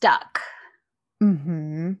was stuck.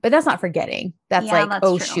 Mm-hmm. But that's not forgetting. That's that's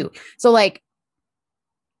true. Shoot. So like,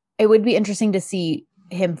 it would be interesting to see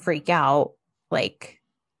him freak out, like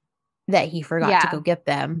that he forgot to go get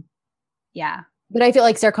them. Yeah. But I feel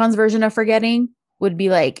like Serkan's version of forgetting would be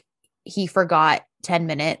like, he forgot 10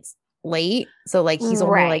 minutes late. So like he's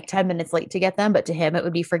only like 10 minutes late to get them, but to him it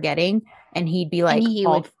would be forgetting. And he'd be like, he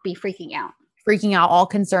would be freaking out, all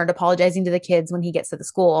concerned, apologizing to the kids when he gets to the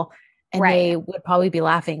school. And they would probably be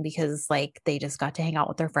laughing because like they just got to hang out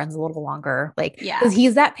with their friends a little longer. Like, because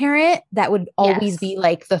he's that parent that would always be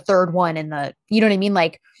like the third one in the, you know what I mean?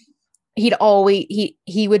 Like he'd always,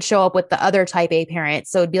 he would show up with the other type A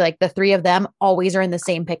parents. So it'd be like the three of them always are in the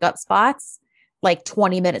same pickup spots, like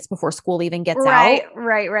 20 minutes before school even gets out.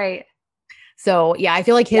 Right. So yeah, I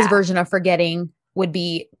feel like his version of forgetting would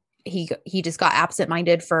be, he just got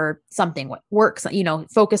absent-minded for something, what works,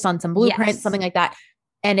 focused on some blueprints, something like that.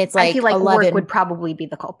 And it's like, I feel like 11, work would probably be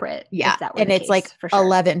the culprit. Yeah. And it's like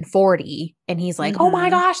 11:40 and he's like, oh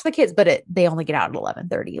my gosh, the kids, but they only get out at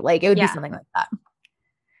 11:30. Like it would be something like that.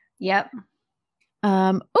 Yep.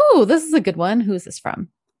 Oh, this is a good one. Who is this from?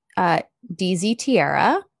 DZ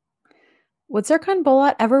Tiara. Would Serkan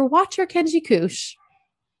Bolat ever watch your Kenji Kush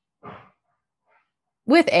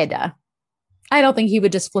with Edda? I don't think he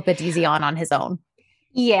would just flip a DZ on his own.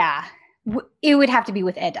 Yeah. It would have to be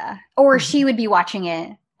with Edda, or she would be watching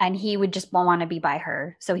it and he would just want to be by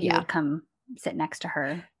her. So he would come sit next to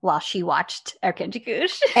her while she watched our Kenji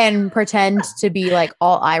Kush and pretend to be like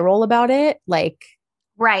all eye roll about it. Like,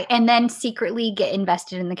 right. And then secretly get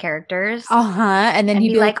invested in the characters. And then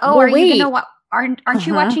he'd be like, oh, are you going to aren't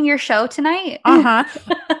you watching your show tonight?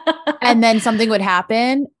 And then something would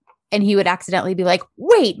happen. And he would accidentally be like,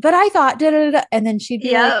 wait, but I thought, da, da, da. And then she'd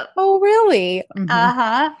be like, oh, really? Mm-hmm.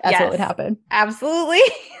 That's what would happen. Absolutely.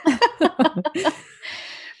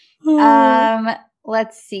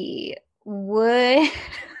 Let's see. would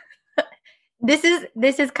this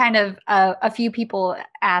is kind of a few people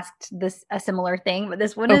asked this a similar thing, but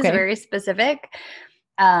this one is very specific.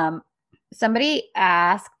 Somebody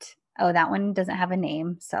asked, oh, that one doesn't have a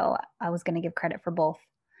name, so I was going to give credit for both,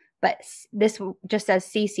 but this just says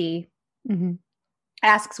Cece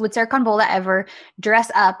asks, would Serkan Bola ever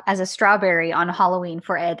dress up as a strawberry on Halloween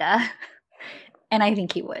for Eda? And I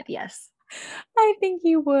think he would, yes. I think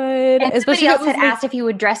he would. And somebody else had asked if he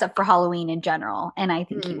would dress up for Halloween in general, and I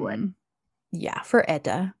think he would. Yeah, for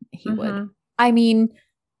Eda, he would. I mean,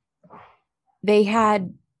 they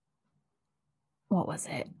had, what was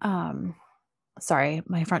it? Sorry,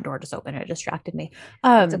 my front door just opened. It distracted me.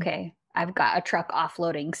 It's okay. I've got a truck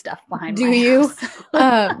offloading stuff behind me. Do you?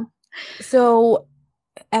 So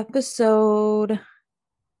episode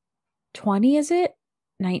 20, is it?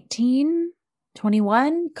 19?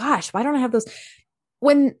 21? Gosh, why don't I have those?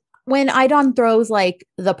 When Idon throws like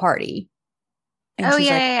the party. And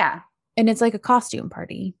yeah. And it's like a costume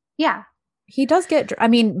party. Yeah. He does get, I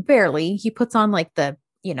mean, barely. He puts on like the,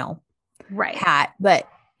 hat, but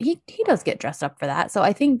he does get dressed up for that. So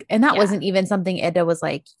I think, and that wasn't even something Eda was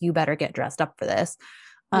like, you better get dressed up for this.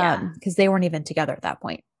 Because they weren't even together at that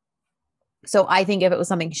point. So I think if it was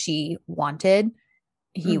something she wanted,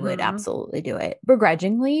 he would absolutely do it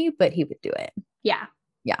begrudgingly, but he would do it. Yeah.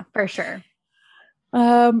 Yeah, for sure.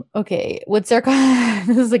 Okay. Would Serkan,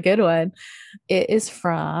 this is a good one. It is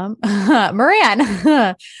from Moran.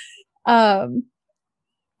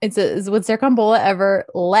 It says, would Serkan Bola ever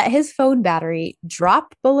let his phone battery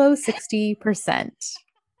drop below 60%?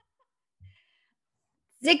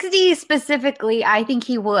 60 specifically, I think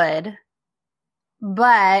he would.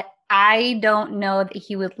 But I don't know that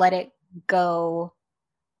he would let it go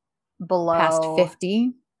below past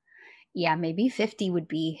 50. Yeah, maybe 50 would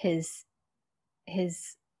be his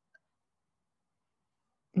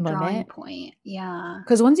drawing point. Yeah.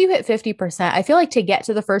 Because once you hit 50%, I feel like to get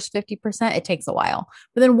to the first 50%, it takes a while.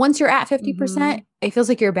 But then once you're at 50%, it feels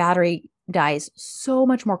like your battery dies so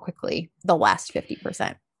much more quickly the last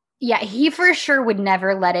 50%. Yeah, he for sure would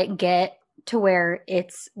never let it get to where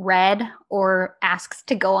it's red or asks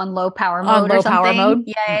to go on low power mode or something. Power mode?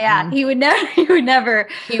 Yeah. He would never.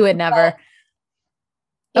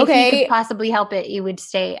 If he could possibly help it, he would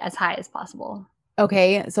stay as high as possible.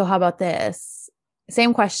 Okay, so how about this?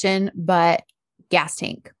 Same question, but gas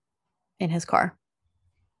tank in his car.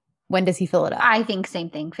 When does he fill it up? I think same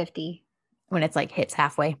thing, 50. When it's like hits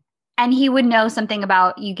halfway. And he would know something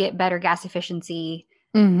about you get better gas efficiency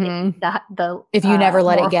if you never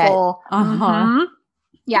let it get full.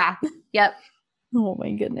 Yeah. Yep. Oh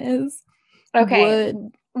my goodness. Okay.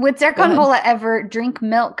 Would Serkan Bola ever drink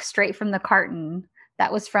milk straight from the carton?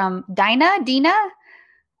 That was from Dina,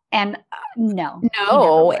 and no.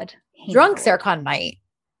 Drunk Serkan might.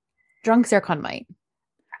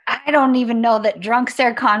 I don't even know that drunk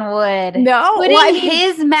Serkan would. No, putting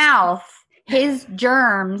his mouth, his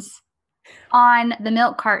germs on the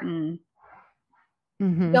milk carton.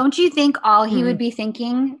 Don't you think all he would be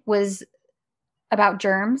thinking was about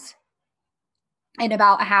germs and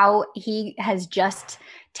about how he has just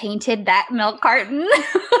tainted that milk carton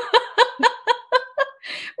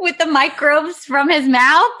with the microbes from his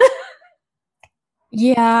mouth?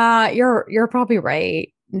 Yeah, you're probably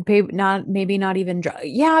right. Maybe not even drunk.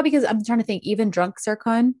 Yeah, because I'm trying to think. Even drunk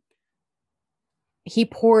Serkan, he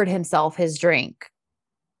poured himself his drink.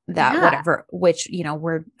 Whatever, which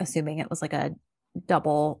we're assuming it was like a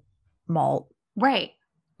double malt, right?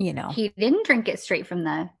 He didn't drink it straight from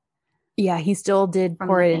the. Yeah, he still did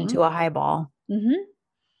pour it into a highball.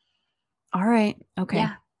 All right. Okay.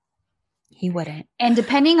 Yeah. He wouldn't. And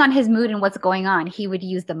depending on his mood and what's going on, he would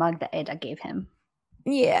use the mug that Eda gave him.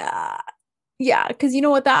 Yeah. Yeah. Because you know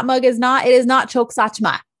what that mug is not? It is not Chok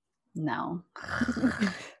Sachma. No.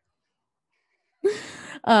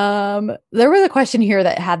 There was a question here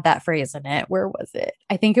that had that phrase in it. Where was it?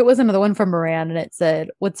 I think it was another one from Moran, and it said,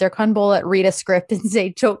 would Serkan Bola read a script and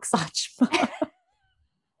say Chok Sachma?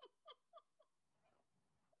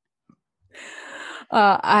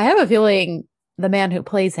 I have a feeling the man who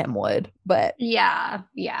plays him would, but yeah.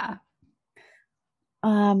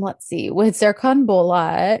 Let's see. Would Serkan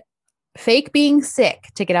Bola fake being sick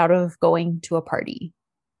to get out of going to a party?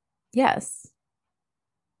 Yes.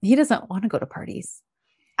 He doesn't want to go to parties.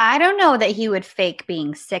 I don't know that he would fake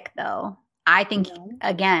being sick, though. I think,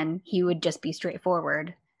 again, he would just be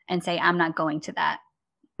straightforward and say, I'm not going to that.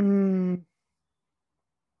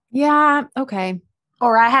 Yeah, okay.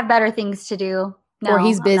 Or I have better things to do. No, or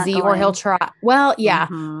he's busy, or he'll try. Well, yeah.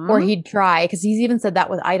 Or he'd try, because he's even said that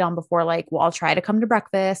with Idon before, like, well, I'll try to come to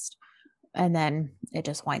breakfast. And then it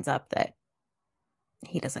just winds up that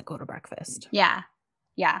he doesn't go to breakfast. Yeah.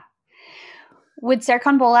 Yeah. Would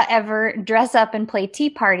Serkan Bola ever dress up and play Tea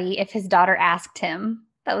Party if his daughter asked him?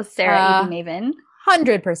 That was Sarah Evie Maven.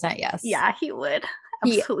 100% yes. Yeah, he would.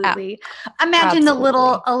 Absolutely. Yeah, imagine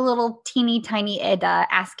absolutely. a little teeny tiny Eda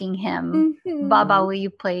asking him, Baba, will you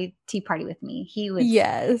play Tea Party with me? He would.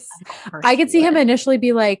 Yes. I could see him initially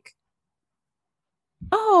be like,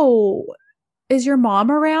 oh, is your mom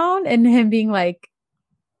around? And him being like,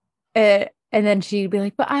 and then she'd be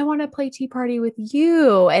like, but I want to play Tea Party with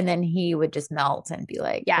you. And then he would just melt and be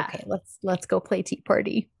like, yeah, okay, let's go play Tea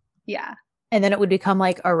Party. Yeah. And then it would become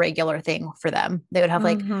like a regular thing for them. They would have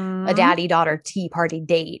like a daddy-daughter tea party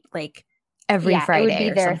date like every Friday. It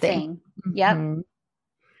would be their thing. Yep.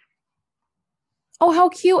 Oh, how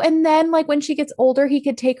cute. And then like when she gets older, he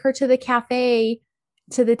could take her to the cafe,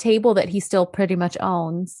 to the table that he still pretty much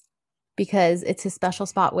owns because it's his special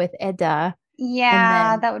spot with Eda.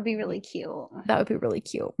 Yeah, that would be really cute. That would be really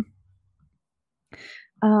cute.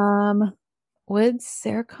 Would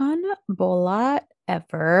Serkan Bolat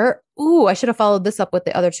ever, I should have followed this up with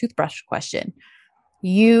the other toothbrush question,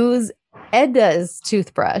 use Eda's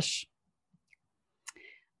toothbrush?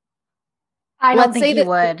 I don't think he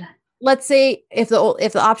would. Let's say if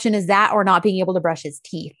the option is that or not being able to brush his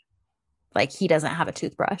teeth, like he doesn't have a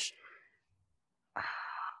toothbrush. Oh my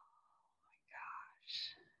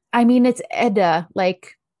gosh. I mean, it's Eda.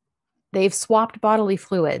 Like they've swapped bodily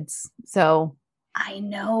fluids, so. I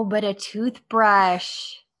know, but a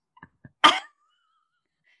toothbrush.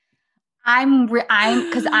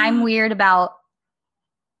 because I'm weird about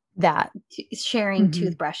that sharing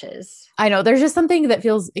toothbrushes. I know there's just something that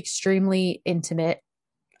feels extremely intimate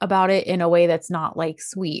about it in a way that's not like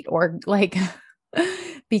sweet or like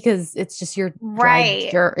because it's just your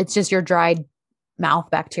it's just your dried mouth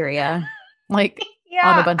bacteria like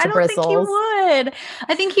on a bunch of bristles. Think he would.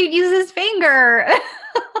 I think he'd use his finger.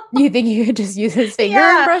 You think he could just use his finger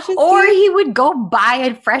and brush his or teeth? He would go buy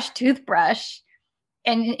a fresh toothbrush.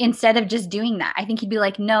 And instead of just doing that, I think he'd be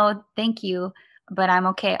like, no, thank you, but I'm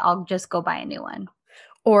okay. I'll just go buy a new one.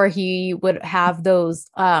 Or he would have those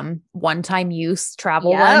one-time use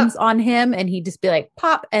travel ones on him and he'd just be like,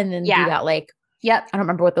 pop, and then do that like, I don't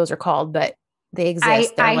remember what those are called, but they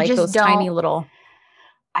exist. They're like those tiny little.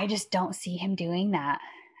 I just don't see him doing that.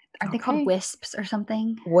 Aren't they called wisps or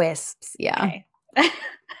something? Wisps, yeah. Okay.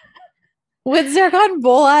 Would Serkan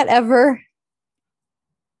Bolat ever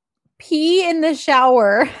pee in the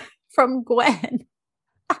shower from Gwen?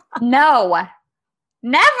 No,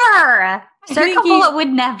 never. Serkan Bolat would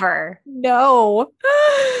never. No.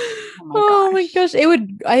 Oh my gosh. I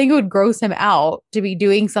think it would gross him out to be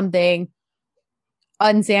doing something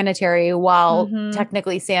unsanitary while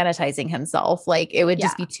technically sanitizing himself. Like it would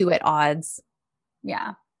just be too at odds.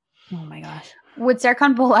 Yeah. Oh my gosh. Would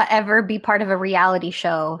Serkan Bolat ever be part of a reality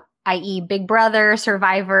show, i.e. Big Brother,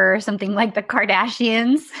 Survivor, something like the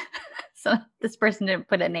Kardashians? So this person didn't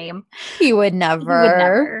put a name. He would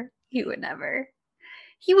never. He would never.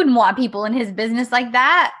 He wouldn't want people in his business like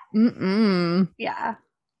that. Yeah.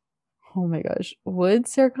 Oh my gosh. Would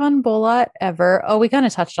Serkan Bolat ever, we kind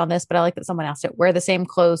of touched on this, but I like that someone asked it, wear the same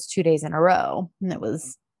clothes 2 days in a row? And it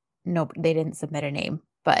was, nope, they didn't submit a name,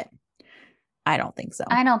 but I don't think so.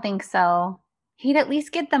 I don't think so. He'd at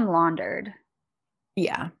least get them laundered.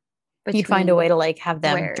 Yeah. He'd find a way to like have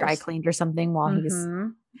them dry cleaned or something while he's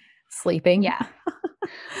sleeping. Yeah.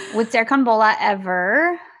 Would Serkan Bolat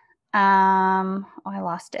ever, I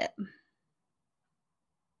lost it.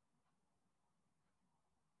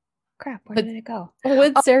 Crap, where did it go?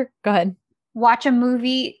 Go ahead. Watch a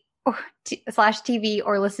movie slash TV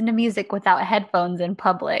or listen to music without headphones in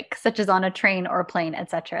public, such as on a train or plane,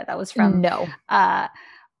 etc. That was from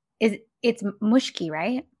it's Mushki,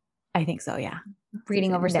 right? I think so, yeah.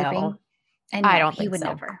 Reading over sleeping. And I don't think he would so.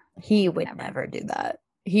 Never. He would never do that.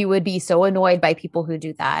 He would be so annoyed by people who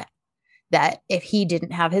do that if he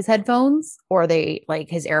didn't have his headphones or they like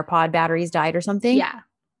his AirPod batteries died or something,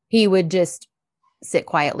 he would just sit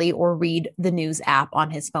quietly or read the news app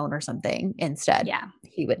on his phone or something instead. Yeah.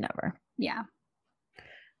 He would never. Yeah.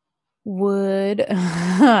 Would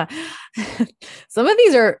some of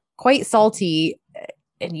these are quite salty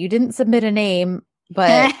and you didn't submit a name,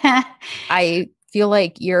 but I feel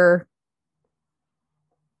like you're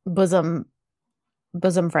bosom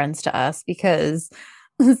friends to us because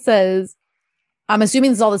it says, I'm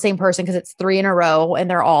assuming it's all the same person because it's 3 in a row and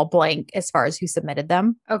they're all blank as far as who submitted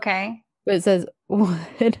them. Okay. But it says,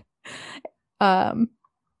 would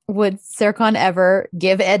Serkan ever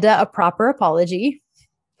give Eda a proper apology?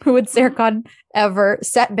 Would Serkan ever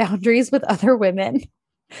set boundaries with other women?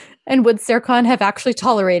 And would Serkan have actually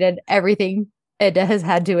tolerated everything Eda has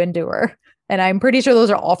had to endure? And I'm pretty sure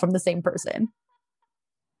those are all from the same person.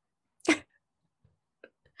 I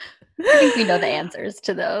think we know the answers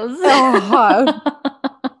to those.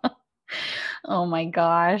 Oh my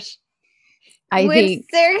gosh. I think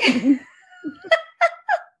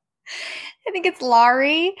it's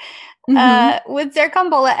Laurie. Would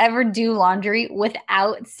Zircon ever do laundry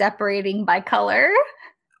without separating by color?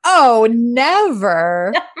 Oh,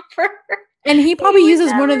 never. Never. And he probably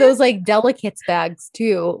uses one of those like delicates bags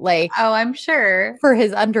too, like oh, I'm sure, for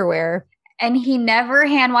his underwear. And he never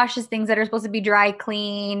hand washes things that are supposed to be dry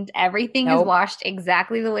cleaned. Everything is washed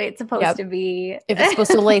exactly the way it's supposed to be. If it's supposed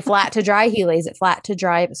to lay flat to dry, he lays it flat to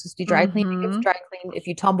dry. If it's supposed to be dry cleaned, it gets dry cleaned. If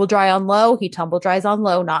you tumble dry on low, he tumble dries on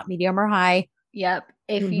low, not medium or high. Yep.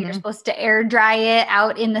 If you're supposed to air dry it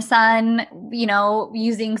out in the sun,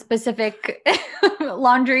 using specific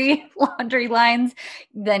laundry lines,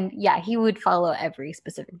 then yeah, he would follow every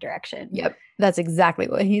specific direction. Yep. That's exactly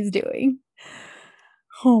what he's doing.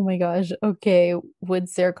 Oh my gosh. Okay. Would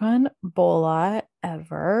Serkan Bolat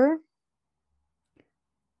ever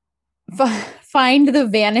find the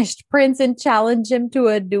vanished prince and challenge him to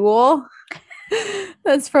a duel?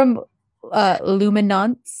 That's from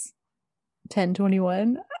Luminance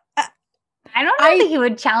 1021. I don't know that he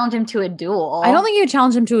would challenge him to a duel. I don't think he would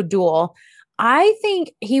challenge him to a duel. I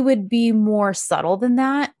think he would be more subtle than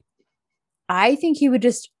that. I think he would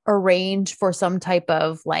just arrange for some type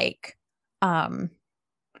of like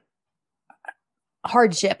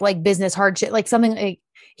hardship, like business hardship, like something like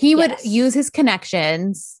he would use his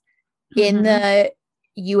connections in the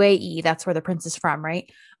UAE. That's where the prince is from,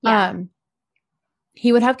 right? Yeah.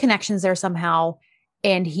 He would have connections there somehow,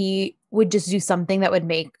 and he would just do something that would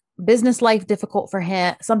make business life difficult for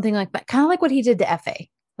him, something like that, kind of like what he did to Efe.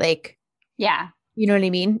 Like, yeah, you know what I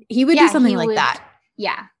mean? He would do something like that.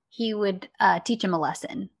 Yeah, he would teach him a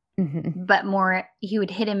lesson, but more, he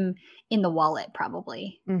would hit him in the wallet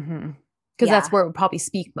probably. Because that's where it would probably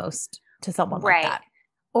speak most to someone like that.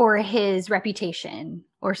 Or his reputation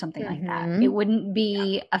or something like that. It wouldn't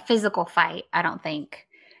be a physical fight, I don't think.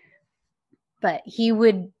 But he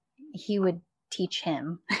would teach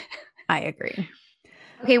him. I agree.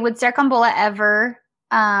 Okay, would Serkan Bolat ever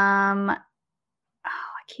I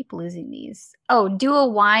keep losing these. Oh, do a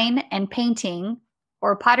wine and painting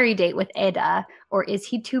or pottery date with Eda, or is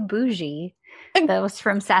he too bougie? That was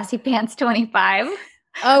from Sassy Pants 25.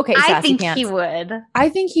 Okay, I think he would. I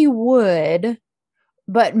think he would,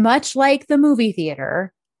 but much like the movie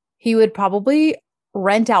theater, he would probably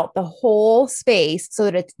rent out the whole space so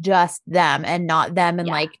that it's just them and not them and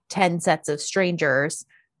like 10 sets of strangers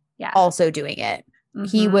also doing it.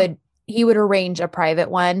 He would arrange a private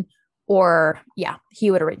one, or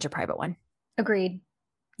he would arrange a private one. Agreed.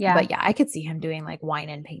 Yeah. But I could see him doing like wine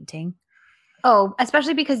and painting. Oh,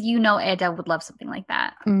 especially because Eda would love something like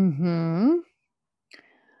that.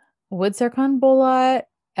 Would Serkan Bolat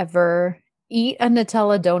ever eat a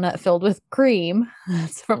Nutella donut filled with cream?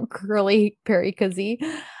 That's from Curly Perikazi.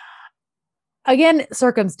 Again,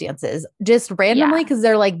 circumstances. Just randomly because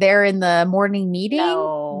they're like there in the morning meeting?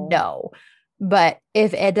 No. But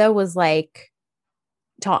if Eda was like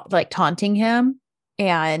taunting him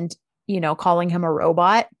and, calling him a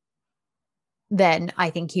robot, then I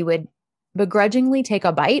think he would begrudgingly take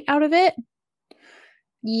a bite out of it.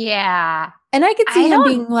 Yeah. And I could see him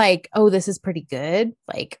being like, oh, this is pretty good.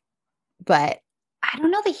 Like, but I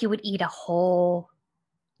don't know that he would eat a whole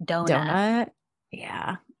donut.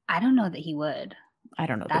 Yeah. I don't know that he would. I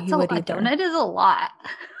don't know that he would either. A donut is a lot.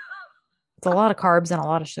 It's a lot of carbs and a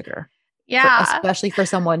lot of sugar. Yeah. Especially for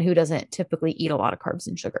someone who doesn't typically eat a lot of carbs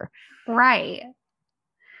and sugar. Right.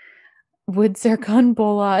 Would Serkan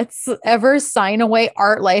Bolat ever sign away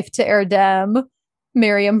art life to Erdem?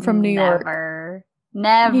 Miriam from New York.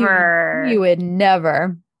 Never. You would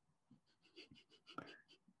never.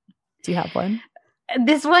 Do you have one?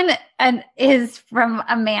 This one is from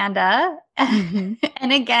Amanda. And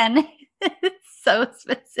again, it's so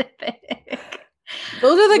specific.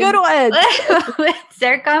 Those are the good ones. Would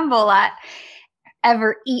Serkan Bolat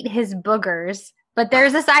ever eat his boogers? But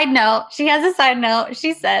there's a side note. She has a side note.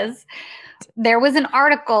 She says, there was an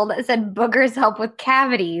article that said boogers help with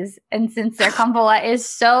cavities. And since Serkan Bolat is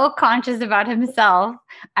so conscious about himself,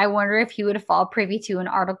 I wonder if he would fall privy to an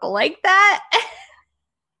article like that.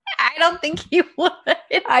 I don't think he would.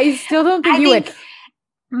 I still don't think he would.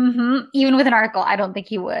 Even with an article, I don't think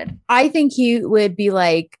he would. I think he would be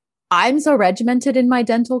like, I'm so regimented in my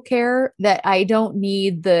dental care that I don't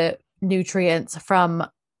need the nutrients from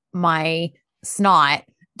my snot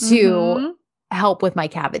to help with my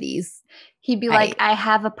cavities. He'd be like, I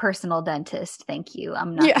have a personal dentist. Thank you.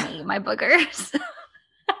 I'm not going to eat my boogers.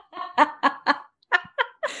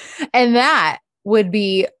 And that would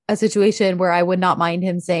be a situation where I would not mind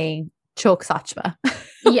him saying choke Sachma.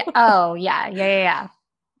 Yeah. Oh, yeah. Yeah. Yeah. Yeah.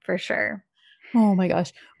 For sure. Oh my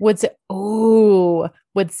gosh. Would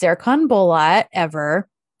Serkan Bolat ever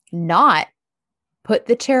not put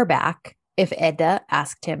the chair back if Edda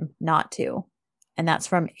asked him not to? And that's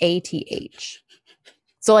from ATH.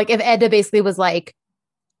 So like if Edda basically was like,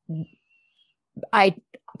 I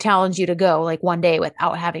challenge you to go like one day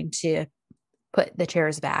without having to put the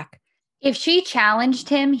chairs back. If she challenged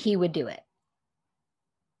him, he would do it.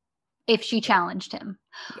 If she challenged him.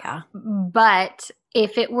 Yeah. But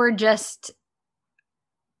if it were just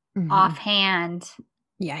offhand.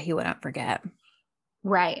 Yeah, he wouldn't forget.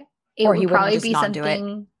 Right. It or would he probably wouldn't just be not do it.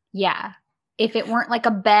 something. Yeah. If it weren't like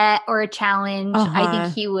a bet or a challenge, I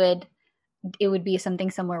think it would be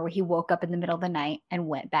something similar where he woke up in the middle of the night and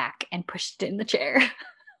went back and pushed it in the chair.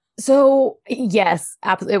 So yes,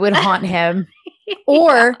 absolutely, it would haunt him.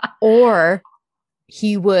 Or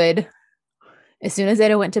he would, as soon as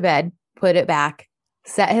Edda went to bed, put it back,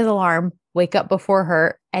 set his alarm, wake up before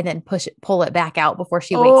her, and then pull it back out before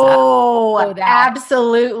she wakes up. Oh,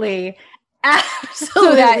 absolutely. Absolutely.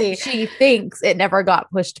 So that she thinks it never got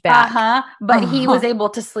pushed back. But he was able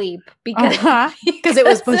to sleep because it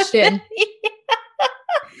was pushed in.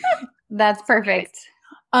 That's perfect.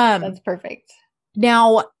 That's perfect.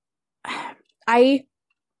 Now, I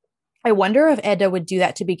wonder if Edda would do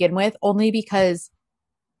that to begin with, only because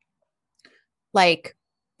like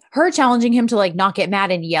her challenging him to like not get mad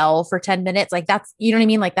and yell for 10 minutes, like that's, you know what I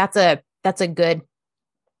mean? Like that's a good,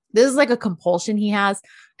 this is like a compulsion he has.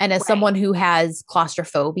 And as someone who has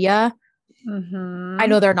claustrophobia, I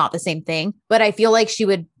know they're not the same thing, but I feel like she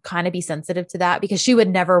would kind of be sensitive to that because she would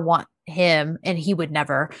never want him, and he would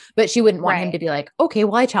never, but she wouldn't want him to be like, okay,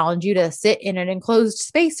 well, I challenge you to sit in an enclosed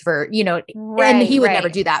space for, and he would never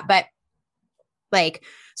do that. But like,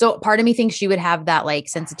 so part of me thinks she would have that like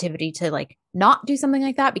sensitivity to like not do something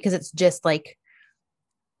like that because it's just like,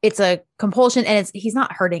 it's a compulsion and he's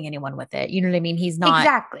not hurting anyone with it. You know what I mean? He's not.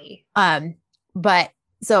 Exactly. But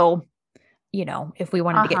so, if we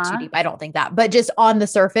wanted to get too deep, I don't think that, but just on the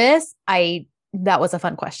surface, that was a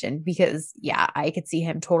fun question because I could see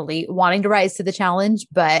him totally wanting to rise to the challenge,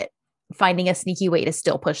 but finding a sneaky way to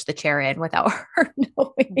still push the chair in without her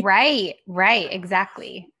knowing. Right.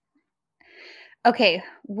 Exactly. Okay.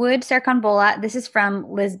 Would Serkan Bolat, this is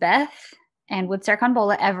from Lizbeth, and would Serkan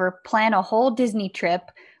Bolat ever plan a whole Disney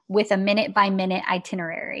trip with a minute-by-minute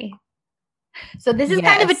itinerary? So this is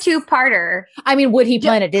kind of a two-parter. I mean, would he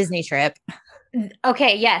plan a Disney trip?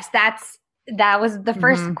 Okay, yes, that was the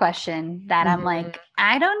first question that I'm like,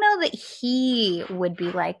 I don't know that he would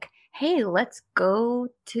be like, hey, let's go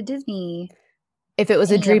to Disney. If it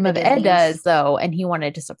was a dream of Edda's, though, and he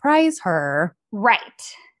wanted to surprise her. Right.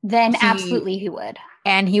 Then absolutely he would.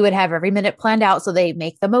 And he would have every minute planned out so they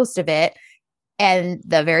make the most of it. And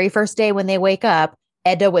the very first day when they wake up,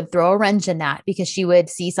 Edda would throw a wrench in that because she would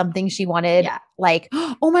see something she wanted, like,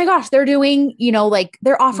 oh my gosh, they're doing, like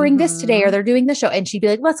they're offering this today or they're doing this show. And she'd be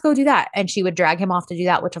like, let's go do that. And she would drag him off to do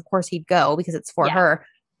that, which of course he'd go because it's for her.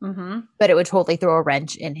 But it would totally throw a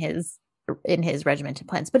wrench in his regimented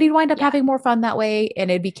plans. But he'd wind up having more fun that way and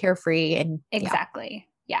it'd be carefree. And exactly.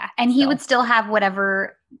 Yeah. And he would still have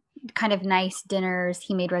whatever kind of nice dinners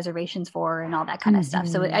he made reservations for and all that kind of stuff.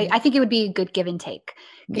 So I think it would be a good give and take.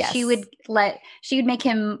 She would make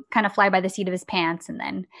him kind of fly by the seat of his pants, and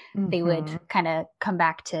then they would kind of come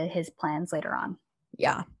back to his plans later on.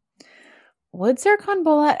 Yeah. Would Serkan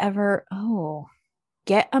Bolat ever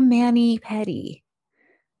get a mani-pedi?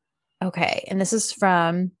 Okay. And this is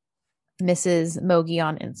from Mrs. Mogi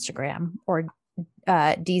on Instagram, or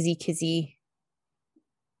DZ Kizzy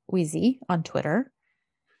Wheezy on Twitter.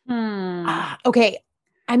 Okay.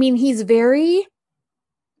 I mean, he's very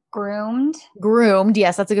groomed.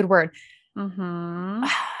 Yes, that's a good word.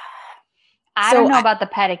 I don't know about the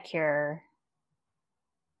pedicure.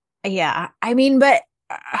 Yeah. I mean, but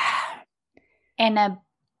I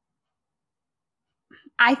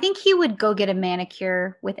think he would go get a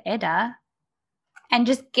manicure with Edda and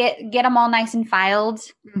just get them all nice and filed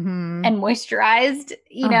and moisturized,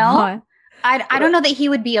 I don't know that he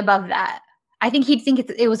would be above that. I think he'd think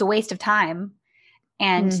it was a waste of time,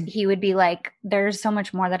 and he would be like, there's so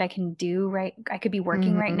much more that I can do, right? I could be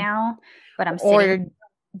working right now, but I'm sitting. Or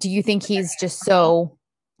do you think he's just so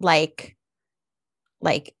like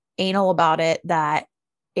anal about it that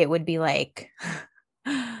it would be like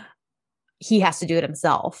he has to do it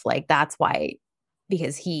himself? Like that's why,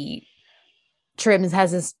 because he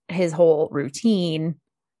has his whole routine,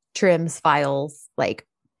 trims, files, like.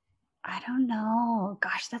 I don't know.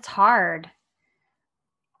 Gosh, that's hard.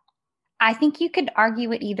 I think you could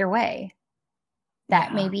argue it either way.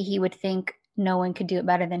 That Yeah. maybe he would think no one could do it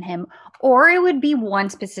better than him, or it would be one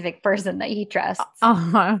specific person that he trusts.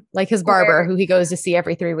 Like his barber who he goes to see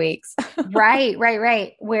every 3 weeks. Right.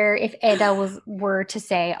 Where if Eda were to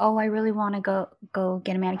say, "Oh, I really want to go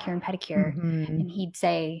get a manicure and pedicure," and he'd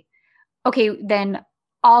say, "Okay, then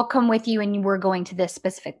I'll come with you, and we're going to this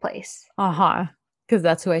specific place." Because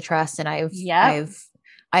that's who I trust, and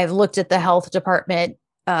I've looked at the health department.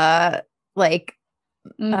 Why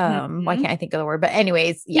can't I think of the word? But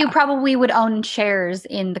anyways, you probably would own shares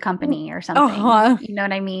in the company or something. You know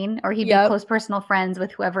what I mean? Or he'd be close personal friends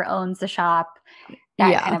with whoever owns the shop.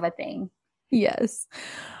 That kind of a thing. Yes.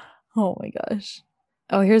 Oh my gosh.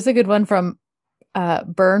 Oh, here's a good one from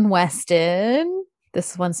Bern Weston.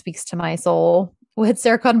 This one speaks to my soul. Would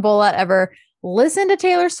Serkan Bolat ever listen to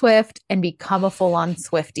Taylor Swift and become a full-on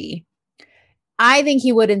Swiftie? I think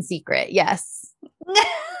he would in secret. Yes.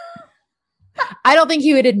 I don't think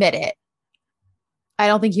he would admit it.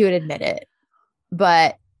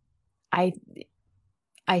 But I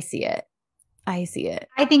see it. I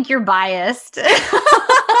think you're biased.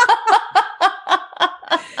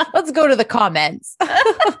 Let's go to the comments. I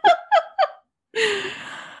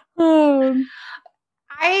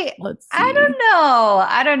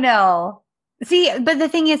don't know. See, but the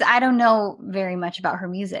thing is, I don't know very much about her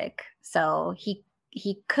music. So he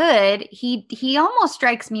almost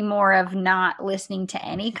strikes me more of not listening to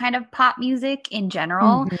any kind of pop music in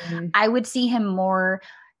general. I would see him more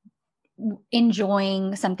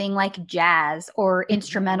enjoying something like jazz or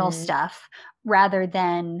instrumental stuff rather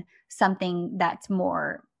than something that's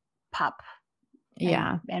more pop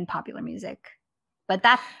and popular music. But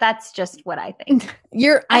that's just what I think.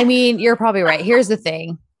 You're probably right. Here's the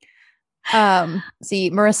thing.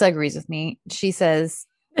 See, Marissa agrees with me. She says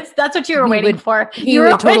that's what you were waiting for. He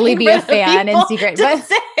would totally be a fan in secret. But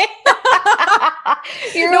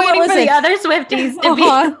you're waiting for the other Swifties to be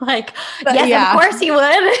like, yes, of course he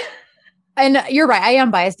would. And you're right. I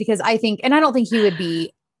am biased because I don't ever think he would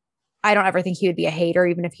be a hater,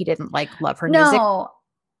 even if he didn't love her music.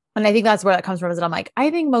 And I think that's where that comes from, is that I'm like,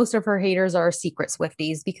 I think most of her haters are secret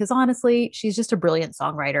Swifties because honestly, she's just a brilliant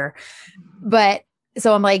songwriter. But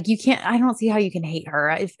so I'm like, I don't see how you can hate her.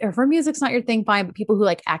 If her music's not your thing, fine. But people who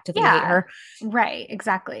actively hate her. Right.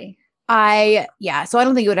 Exactly. So I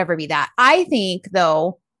don't think it would ever be that. I think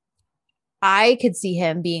though, I could see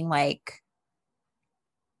him being like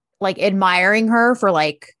admiring her for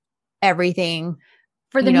everything.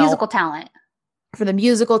 For the musical talent. For the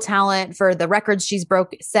musical talent, for the records she's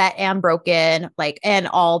set and broken, and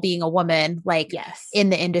all being a woman, in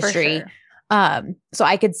the industry. Sure. So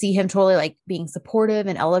I could see him totally being supportive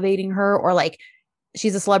and elevating her, or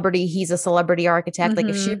she's a celebrity, he's a celebrity architect.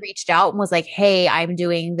 If she reached out and was like, hey, I'm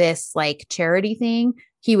doing this charity thing,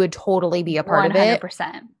 he would totally be a part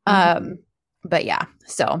 100%. Of it. But yeah.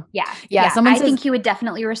 So yeah. I think he would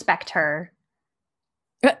definitely respect her.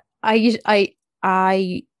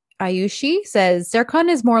 Ayushi says Serkan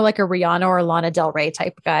is more like a Rihanna or Lana Del Rey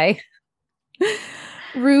type guy.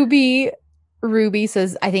 Ruby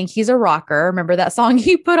says, I think he's a rocker. Remember that song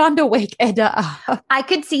he put on to wake Eda up? I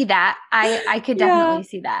could see that. I could definitely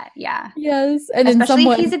see that. Yeah. Yes. And especially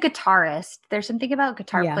if he's a guitarist. There's something about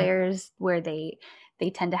guitar players where they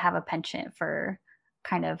tend to have a penchant for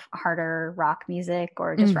kind of harder rock music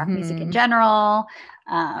or just rock music in general.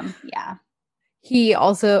 Yeah. He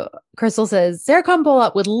also, Crystal says, Serkan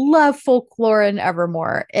Bolat would love Folklore and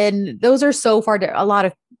Evermore. And those are so far, a lot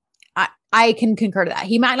of, I can concur to that.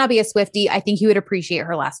 He might not be a Swiftie. I think he would appreciate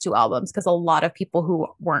her last 2 albums because a lot of people who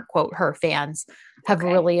weren't, quote, her fans have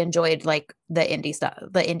really enjoyed the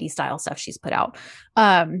indie style stuff she's put out.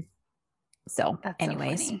 So that's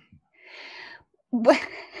anyways. So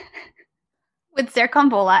would Serkan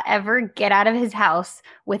Bolat ever get out of his house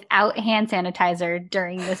without hand sanitizer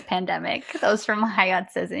during this pandemic? That was from Hayat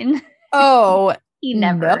Sezin. Oh, he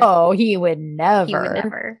never. No, he would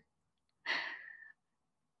never.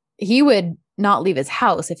 He would not leave his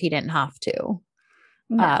house if he didn't have to.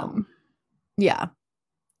 No. Yeah.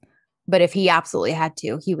 But if he absolutely had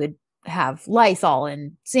to, he would have Lysol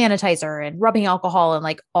and sanitizer and rubbing alcohol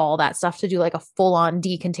and all that stuff to do a full-on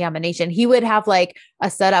decontamination. He would have a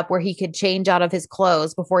setup where he could change out of his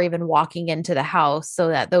clothes before even walking into the house so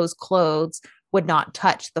that those clothes would not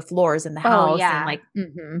touch the floors in the house. Yeah.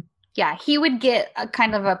 And yeah, he would get a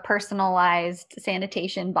kind of a personalized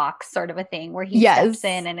sanitation box sort of a thing where he steps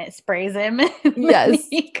in and it sprays him. Yes.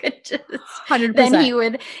 He could just 100%. Then he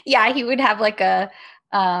would have a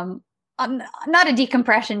not a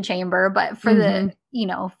decompression chamber, but for the,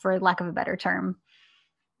 for lack of a better term.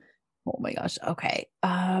 Oh my gosh. Okay.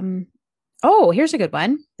 Oh, here's a good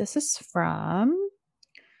one. This is from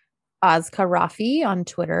Ozka Rafi on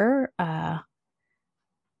Twitter.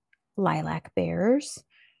 Lilac Bears.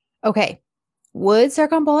 Okay. Would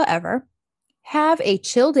Serkan Bola ever have a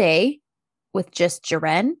chill day with just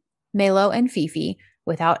Jaren, Melo, and Fifi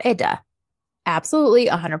without Eda? Absolutely,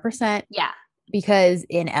 100%. Yeah. Because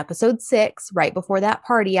in episode 6, right before that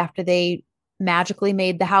party, after they magically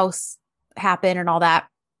made the house happen and all that,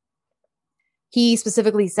 he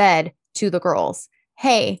specifically said to the girls,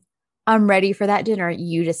 hey, I'm ready for that dinner.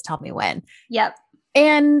 You just tell me when. Yep.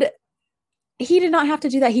 And he did not have to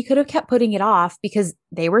do that. He could have kept putting it off because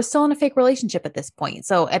they were still in a fake relationship at this point.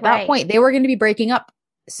 So at that point, they were going to be breaking up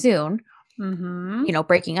soon,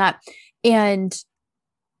 breaking up. And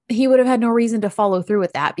he would have had no reason to follow through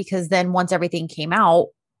with that because then once everything came out,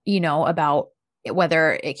 about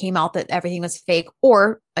whether it came out that everything was fake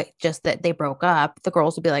or just that they broke up, the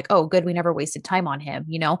girls would be like, oh, good. We never wasted time on him,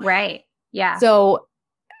 Right. Yeah. So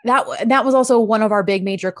that was also one of our big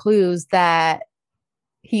major clues that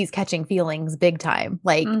he's catching feelings big time.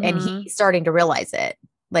 And he's starting to realize it.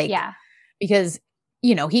 Because,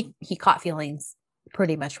 he caught feelings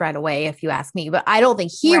pretty much right away, if you ask me, but I don't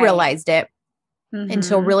think he realized it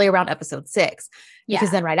until really around episode 6,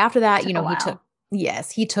 because then right after that,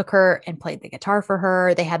 he took her and played the guitar for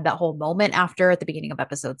her. They had that whole moment at the beginning of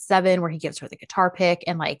episode 7 where he gives her the guitar pick.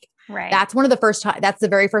 And that's that's the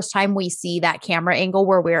very first time we see that camera angle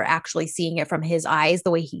where we're actually seeing it from his eyes,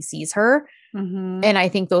 the way he sees her. And I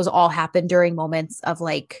think those all happen during moments of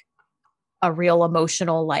a real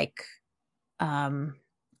emotional,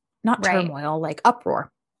 not turmoil,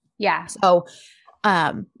 uproar. Yeah. So,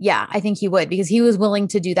 I think he would, because he was willing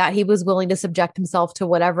to do that. He was willing to subject himself to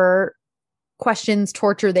whatever questions,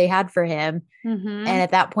 torture they had for him. And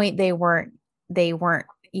at that point they weren't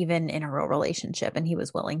even in a real relationship, and he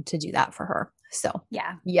was willing to do that for her. So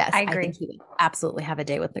yes, I agree. I think he would absolutely have a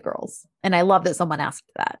day with the girls. And I love that someone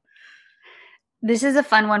asked that. This is a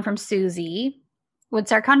fun one from Susie. Would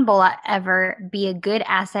Serkan Bola ever be a good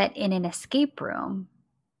asset in an escape room?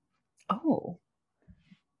 Oh,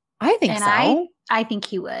 I think so. I think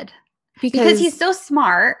he would. Because he's so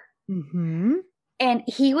smart. And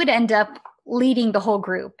he would end up leading the whole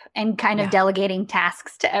group and kind of delegating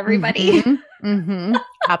tasks to everybody.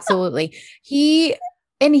 Absolutely. We've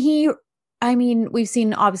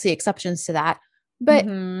seen obviously exceptions to that, but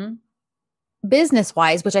business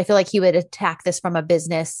wise, which I feel like he would attack this from a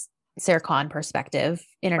business Serkan perspective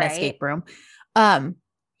in an escape room.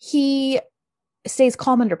 He stays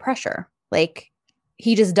calm under pressure.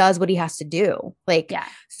 He just does what he has to do.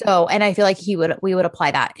 So, and I feel like we would apply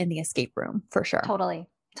that in the escape room for sure. Totally.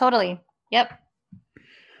 Yep.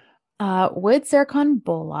 Would Serkan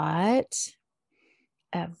Bolat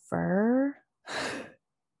ever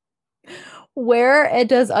wear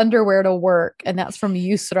Eda's underwear to work? And that's from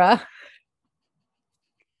Yusra.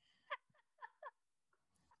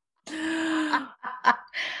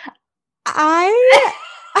 I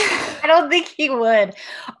don't think he would.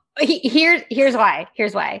 Here's why.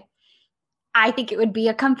 I think it would be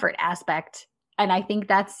a comfort aspect. And I think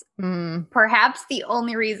that's perhaps the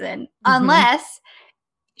only reason, unless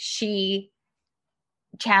she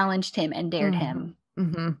challenged him and dared him.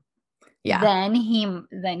 Yeah. Then he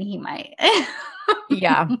might.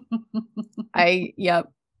 Yeah. I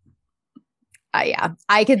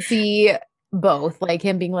could see both,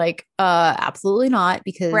 him being absolutely not,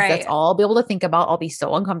 because that's all I'll be able to think about. I'll be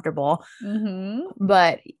so uncomfortable.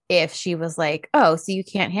 But if she was oh, so you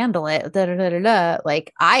can't handle it,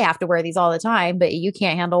 I have to wear these all the time, but you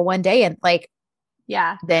can't handle one day, and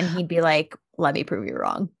then he'd be let me prove you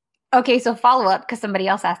wrong. Okay, so follow up, because somebody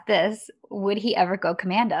else asked this: would he ever go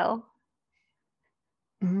commando?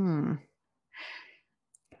 I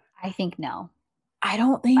think no. I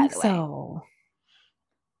don't think so.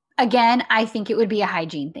 Again, I think it would be a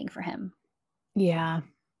hygiene thing for him. Yeah,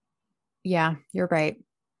 you're right.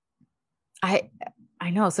 I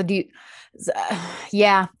know. So do you?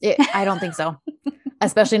 I don't think so.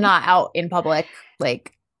 Especially not out in public.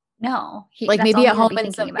 No, maybe at home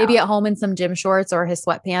in some gym shorts or his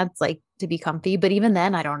sweatpants, to be comfy. But even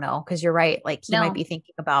then, I don't know, because you're right. He might be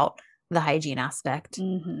thinking about the hygiene aspect.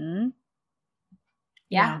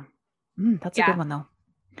 Yeah. That's a good one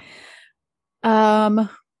though.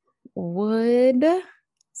 Would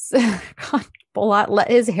Bolat let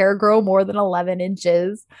his hair grow more than 11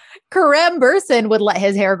 inches? Kerem Bürsin would let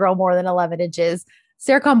his hair grow more than 11 inches.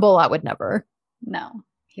 Serkan Bolat would never. No,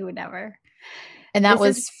 he would never. And that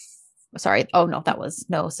sorry. Oh, no, that was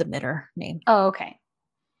no submitter name. Oh, okay.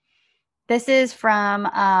 This is from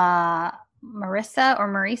Marissa.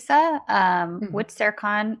 Would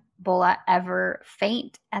Serkan Bola ever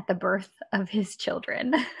faint at the birth of his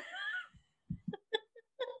children?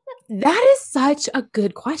 That is such a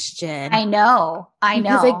good question. I know.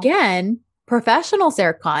 Because again, professional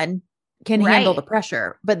Serkan can handle the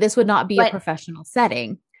pressure, but this would not be a professional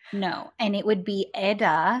setting. No. And it would be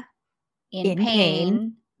Eda in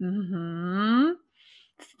pain. Mm-hmm.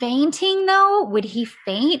 Fainting though, would he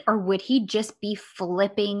faint or would he just be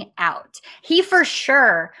flipping out? He for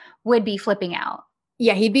sure would be flipping out.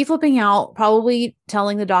 Yeah, he'd be flipping out, probably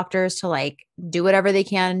telling the doctors to like do whatever they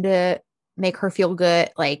can to make her feel good.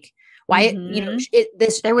 Like, why, you know,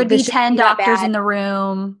 there would be 10 doctors in the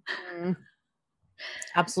room. Mm-hmm.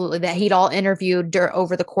 Absolutely. That he'd all interviewed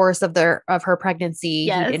over the course of her pregnancy.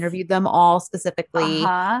 Yes. He'd interviewed them all specifically.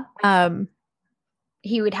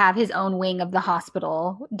 He would have his own wing of the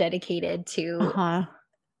hospital dedicated to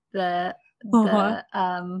the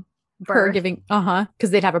her giving because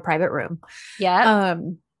they'd have a private room. Yeah.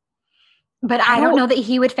 But I don't know that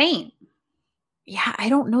he would faint. Yeah, I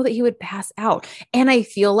don't know that he would pass out. And I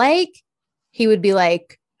feel like he would be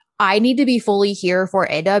like, I need to be fully here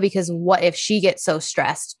for Eda, because what if she gets so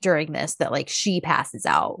stressed during this that like she passes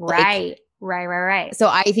out? Right. Right. So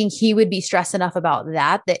I think he would be stressed enough about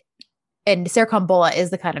that and Serkan Bola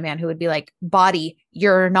is the kind of man who would be like, body,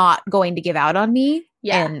 you're not going to give out on me.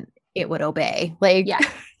 Yeah. And it would obey. Like, yeah.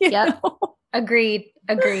 Yep. Agreed.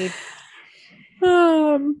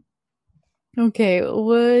 Okay.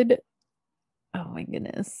 Oh my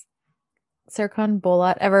goodness. Serkan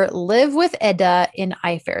Bolat ever live with Eda in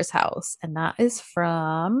Ayfer's house? And that is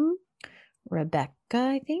from Rebecca,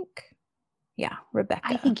 I think. Yeah, Rebecca.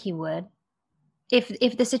 I think he would.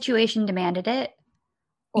 If the situation demanded it,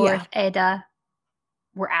 or if Eda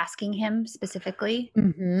were asking him specifically.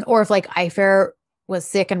 Mm-hmm. Or if like Ayfer was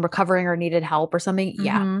sick and recovering or needed help or something. Mm-hmm.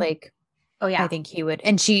 Yeah. Like, oh yeah. I think he would.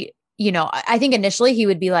 And she, you know, I think initially he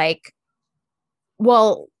would be like,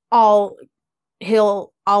 well, I'll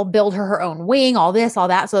build her own wing, all this, all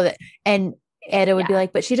that. So that, and Eda would be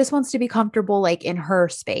like, but she just wants to be comfortable, like in her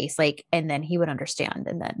space. Like, and then he would understand.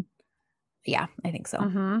 And then, yeah, I think so.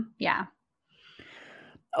 Mm-hmm. Yeah.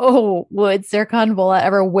 Oh, would Serkan Bola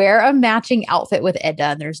ever wear a matching outfit with Eda?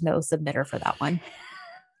 And there's no submitter for that one.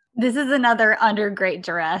 This is another under great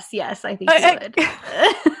duress. Yes, I think he would.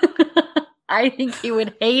 I think he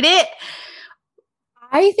would hate it.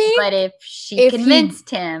 I think. But if she convinced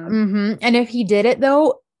him. Mm-hmm, and if he did it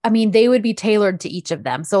though, I mean, they would be tailored to each of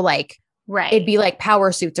them. So like, it'd be like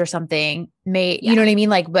power suits or something. You know what I mean?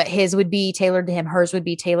 Like, but his would be tailored to him. Hers would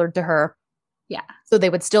be tailored to her. Yeah. So they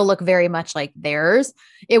would still look very much like theirs.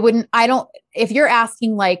 It wouldn't, if you're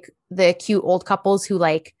asking like the cute old couples who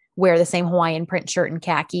like wear the same Hawaiian print shirt and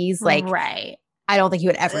khakis, like, I don't think he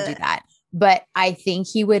would ever do that. But I think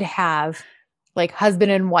he would have like husband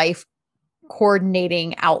and wife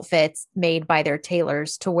coordinating outfits made by their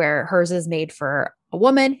tailors to where hers is made for a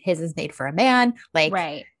woman, his is made for a man. Like,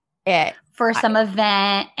 for some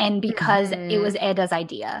event. And because it was Eda's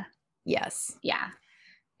idea. Yes. Yeah.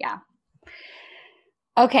 Yeah.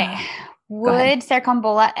 Okay. Would Serkan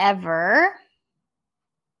Bola ever,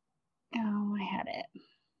 I had it,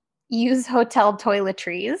 use hotel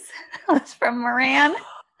toiletries? That's from Moran.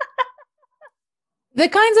 The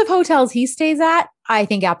kinds of hotels he stays at, I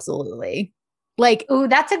think absolutely. Like, ooh,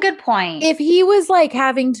 that's a good point. If he was like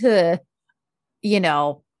having to, you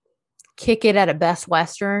know, kick it at a Best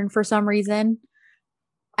Western for some reason,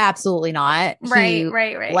 absolutely not.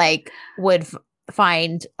 Right. Like would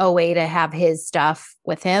find a way to have his stuff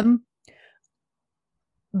with him.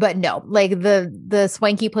 But no, like the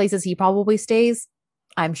swanky places he probably stays,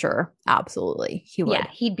 I'm sure absolutely he would. Yeah,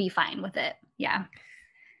 he'd be fine with it. Yeah.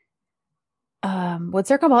 What's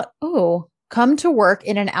there come about? Oh, come to work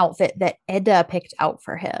in an outfit that Eda picked out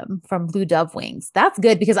for him from Blue Dove Wings. That's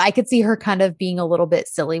good because I could see her kind of being a little bit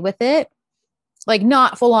silly with it. Like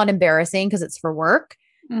not full on embarrassing because it's for work,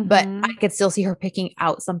 but I could still see her picking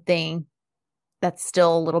out something that's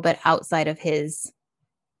still a little bit outside of his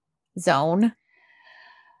zone.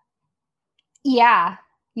 Yeah.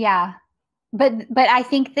 Yeah. But I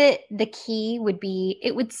think that the key would be,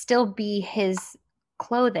 it would still be his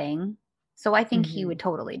clothing. So I think he would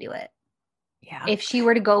totally do it. Yeah. If she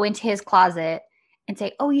were to go into his closet and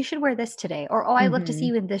say, oh, you should wear this today. Or, oh, I love to see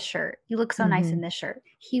you in this shirt. You look so nice in this shirt.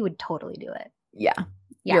 He would totally do it. Yeah.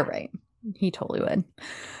 You're right. He totally would.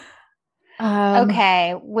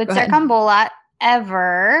 Okay. Would Serkan Bola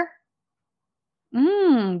ever...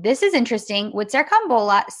 this is interesting. Would Serkan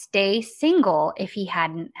Bola stay single if he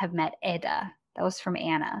hadn't have met Eda? That was from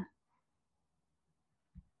Anna.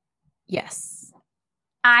 Yes.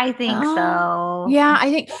 I think so. Yeah,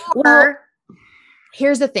 I think... Well,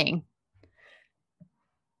 here's the thing.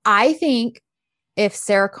 I think if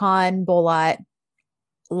Serkan Bolat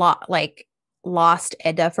lost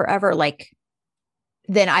Edda forever,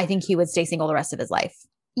 then I think he would stay single the rest of his life.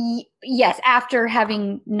 Yes, after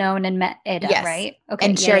having known and met Edda, yes. right? Okay,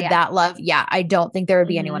 and shared that love. Yeah, I don't think there would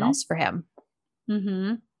be anyone else for him.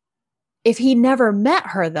 If he never met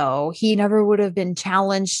her, though, he never would have been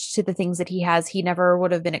challenged to the things that he has. He never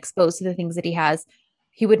would have been exposed to the things that he has.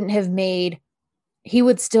 He wouldn't have made. He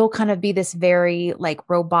would still kind of be this very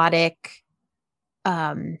robotic,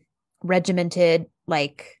 regimented,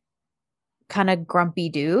 kind of grumpy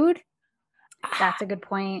dude. That's a good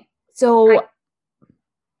point. So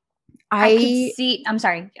I could see. I'm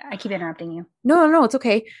sorry. I keep interrupting you. No, it's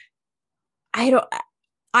okay.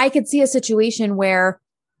 I could see a situation where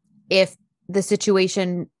if the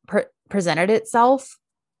situation presented itself,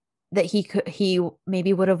 that he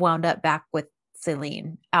maybe would have wound up back with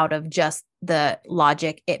Celine out of just the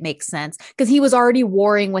logic. It makes sense because he was already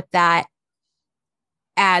warring with that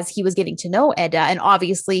as he was getting to know Edda. And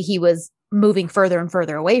obviously he was moving further and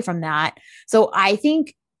further away from that. So I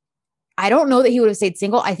don't know that he would have stayed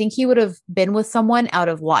single. I think he would have been with someone out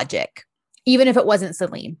of logic, even if it wasn't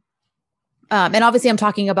Celine. And obviously I'm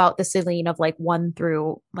talking about the Celine of 1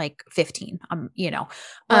 through 15.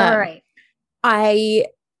 Right.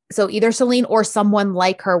 So either Celine or someone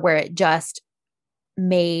like her where it just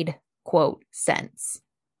made quote sense.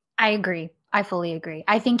 I agree. I fully agree.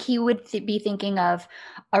 I think he would be thinking of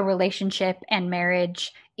a relationship and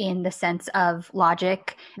marriage in the sense of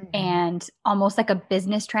logic and almost like a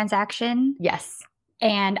business transaction. Yes.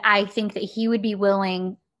 And I think that he would be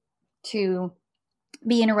willing to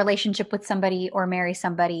be in a relationship with somebody or marry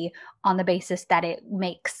somebody on the basis that it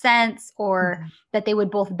makes sense or that they would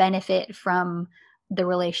both benefit from the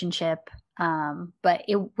relationship. But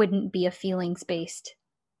it wouldn't be a feelings-based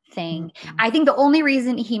thing. I think the only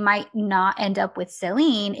reason he might not end up with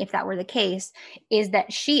Celine, if that were the case, is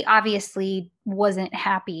that she obviously wasn't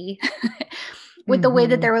happy with the way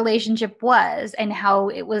that their relationship was and how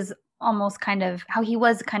it was almost how he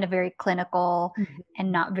was kind of very clinical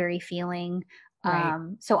and not very feeling. Right.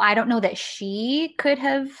 So I don't know that she could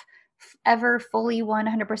have ever fully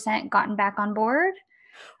 100% gotten back on board.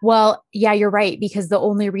 Well, yeah, you're right. Because the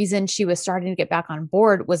only reason she was starting to get back on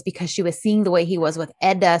board was because she was seeing the way he was with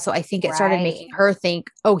Edda. So I think it started making her think,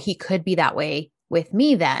 oh, he could be that way with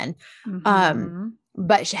me then.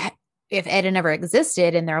 But if Edda never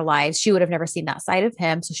existed in their lives, she would have never seen that side of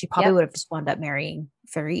him. So she probably would have just wound up marrying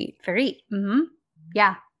Farid.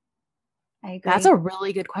 Yeah. I agree. That's a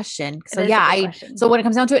really good question. So so when it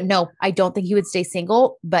comes down to it, no, I don't think he would stay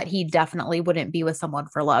single, but he definitely wouldn't be with someone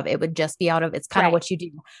for love. It would just be it's kind of what you do.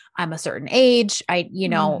 I'm a certain age. I need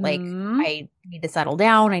to settle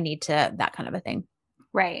down. I need to, that kind of a thing.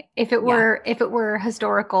 Right. If it were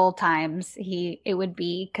historical times, it would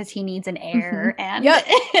be because he needs an heir and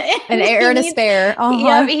an heir and a spare.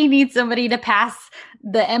 Yeah, he needs somebody to pass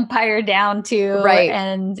the empire down to, right?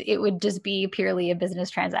 And it would just be purely a business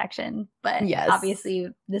transaction. But obviously,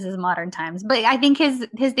 this is modern times. But I think his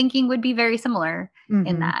thinking would be very similar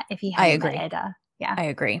in that if he had met Edda. Yeah, I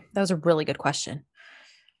agree. That was a really good question.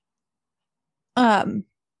 Would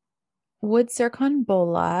Serkan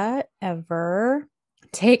Bolat ever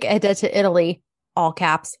take Edda to Italy, all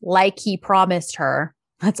caps, like he promised her?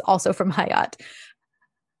 That's also from Hayat.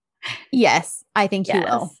 Yes, I think he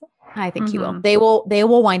will. I think he will. They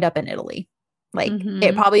will wind up in Italy.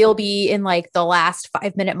 It probably will be in the last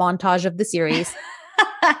 5-minute montage of the series.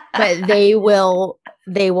 But they will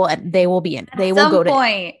be in. They will go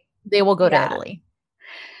to Italy.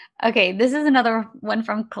 Okay, this is another one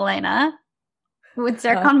from Kalena. Would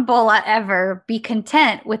Serkan Bolat ever be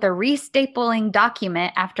content with a restapling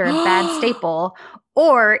document after a bad staple?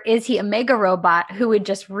 Or is he a mega robot who would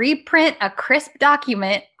just reprint a crisp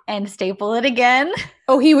document and staple it again?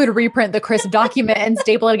 Oh, he would reprint the crisp document and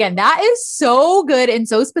staple it again. That is so good and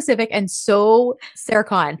so specific and so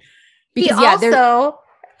Serkan. Because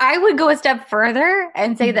I would go a step further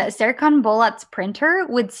and say that Serkan Bolat's printer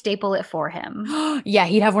would staple it for him. Yeah,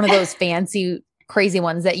 he'd have one of those fancy crazy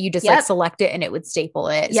ones that you just select it and it would staple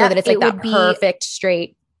it so that it's that perfect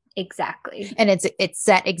straight. Exactly. And it's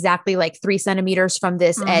set exactly 3 centimeters from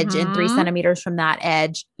this edge and 3 centimeters from that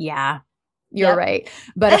edge. Yeah, you're right.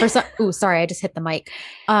 But if for some, sorry, I just hit the mic.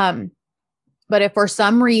 But if for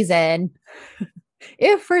some reason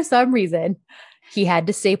he had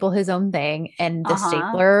to staple his own thing and the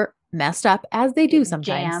stapler messed up, as they do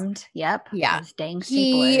sometimes. Jammed. Yep. Yeah. Those dang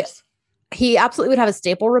staplers. He absolutely would have a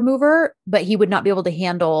staple remover, but he would not be able to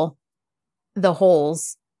handle the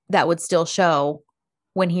holes that would still show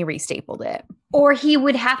when he restapled it. Or he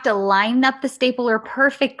would have to line up the stapler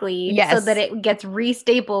perfectly so that it gets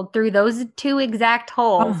restapled through those two exact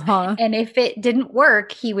holes. And if it didn't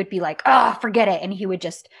work, he would be like, oh, forget it. And he would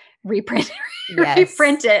just reprint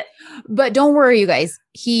it. But don't worry, you guys.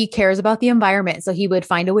 He cares about the environment. So he would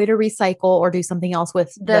find a way to recycle or do something else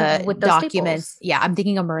with the documents. Staples. Yeah, I'm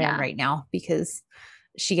thinking of Moran right now because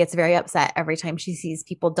she gets very upset every time she sees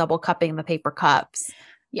people double cupping the paper cups.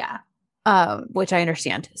 Yeah. Which I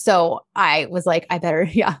understand. So I was like, I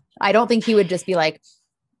don't think he would just be like,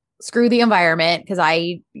 screw the environment, because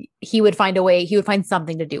he would find a way, he would find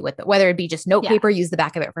something to do with it, whether it be just note paper, use the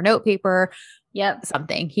back of it for note paper. Yep.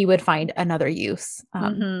 Something. He would find another use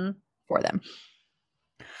for them.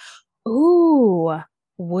 Ooh,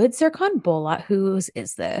 Wood Serkan Bolat. Whose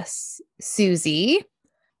is this? Susie.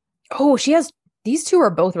 Oh, she has, these two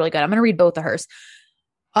are both really good. I'm going to read both of hers.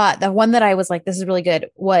 The one that I was like, this is really good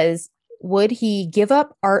was, would he give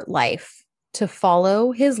up art life to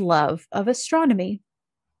follow his love of astronomy?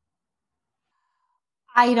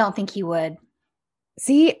 I don't think he would.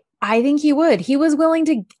 See, I think he would. He was willing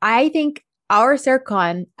to, I think our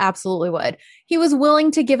Serkan absolutely would. He was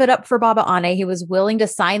willing to give it up for Baba Ane. He was willing to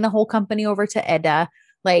sign the whole company over to Eda.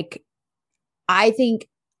 Like, I think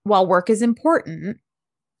while work is important,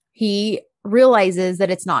 he realizes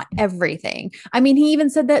that it's not everything. I mean, he even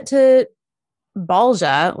said that to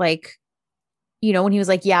Balja, like, you know, when he was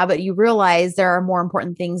like, yeah, but you realize there are more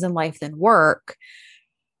important things in life than work.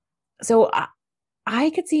 So I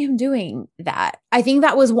could see him doing that. I think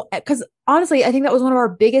that was, because honestly, I think that was one of our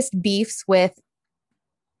biggest beefs with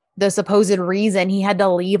the supposed reason he had to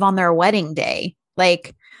leave on their wedding day.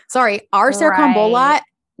 Like, sorry, our Serkan Bolat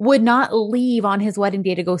would not leave on his wedding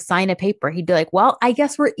day to go sign a paper. He'd be like, well, I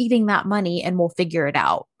guess we're eating that money and we'll figure it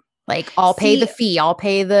out. Like, I'll pay the fee. I'll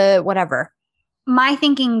pay the whatever. My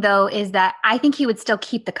thinking, though, is that I think he would still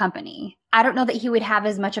keep the company. I don't know that he would have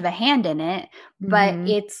as much of a hand in it, but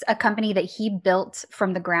it's a company that he built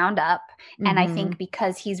from the ground up. And I think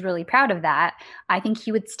because he's really proud of that, I think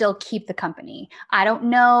he would still keep the company. I don't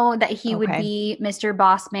know that he would be Mr.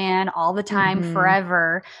 Boss Man all the time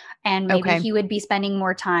forever. And maybe he would be spending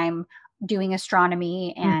more time doing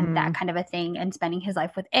astronomy and that kind of a thing and spending his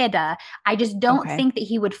life with Eda. I just don't think that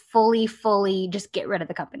he would fully just get rid of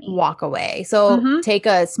the company. Walk away. So take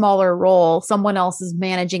a smaller role. Someone else is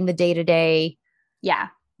managing the day-to-day. Yeah.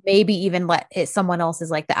 Maybe even let it, someone else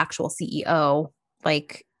is like the actual CEO.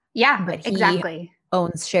 Like, yeah, but he exactly.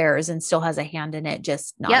 owns shares and still has a hand in it,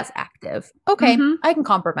 just not as active. Okay. I can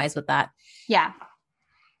compromise with that. Yeah.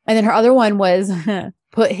 And then her other one was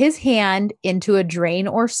put his hand into a drain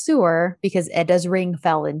or sewer because Eda's ring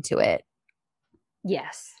fell into it.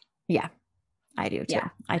 Yes. Yeah, I do too. Yeah.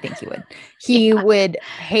 I think he would. He would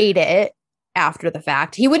hate it after the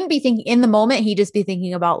fact. He wouldn't be thinking in the moment. He'd just be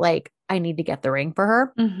thinking about like, I need to get the ring for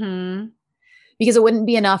her. Because it wouldn't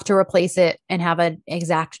be enough to replace it and have an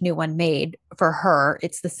exact new one made for her.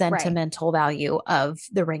 It's the sentimental value of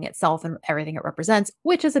the ring itself and everything it represents,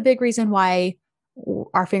 which is a big reason why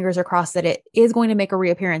our fingers are crossed that it is going to make a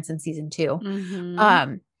reappearance in season 2.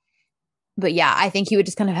 But yeah, I think he would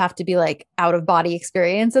just kind of have to be like out of body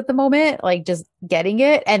experience at the moment, like just getting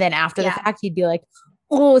it. And then after the fact, he'd be like,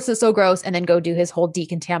 oh, this is so gross. And then go do his whole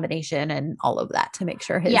decontamination and all of that to make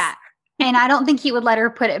sure his. Yeah. And I don't think he would let her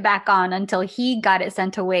put it back on until he got it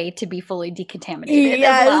sent away to be fully decontaminated.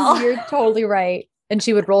 Yes, as well. You're totally right. And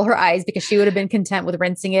she would roll her eyes because she would have been content with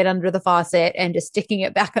rinsing it under the faucet and just sticking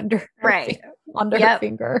it back under her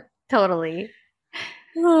finger. Totally.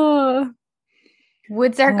 Would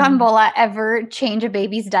Serkan Bolat ever change a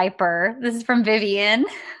baby's diaper? This is from Vivian.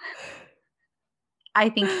 I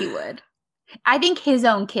think he would. I think his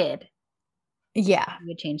own kid. Yeah.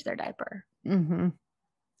 Would change their diaper.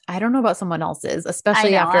 I don't know about someone else's,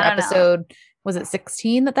 especially after episode, was it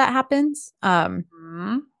 16 that happens?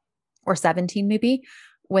 Or 17 maybe,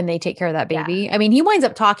 when they take care of that baby. Yeah. I mean, he winds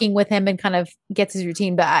up talking with him and kind of gets his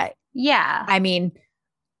routine, but I mean,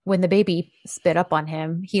 when the baby spit up on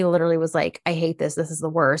him, he literally was like, I hate this. This is the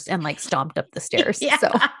worst. And like stomped up the stairs.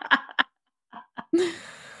 So.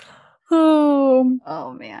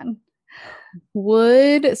 Oh man.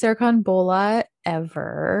 Would Serkan Bolat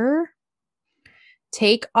ever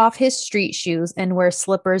take off his street shoes and wear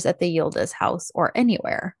slippers at the Yildiz house or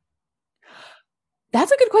anywhere?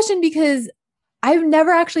 That's a good question because I've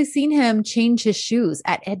never actually seen him change his shoes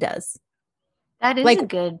at Eda's. That is a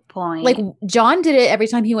good point. Like John did it every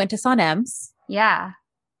time he went to Sanem's. Yeah.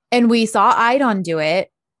 And we saw Aidan do it.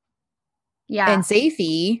 Yeah. And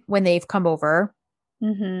Seifi when they've come over.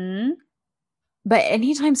 But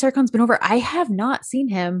anytime Serkan's been over, I have not seen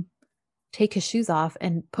him take his shoes off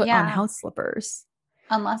and put on house slippers.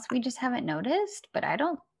 Unless we just haven't noticed, but I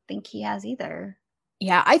don't think he has either.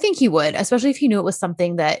 Yeah, I think he would, especially if he knew it was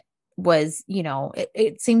something that was,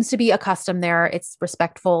 it seems to be a custom there. It's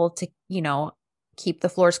respectful to, keep the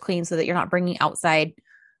floors clean so that you're not bringing outside,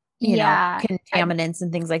 contaminants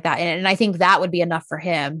and things like that. And I think that would be enough for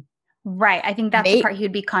him. Right. I think that's the part he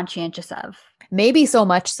would be conscientious of. Maybe so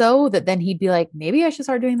much so that then he'd be like, maybe I should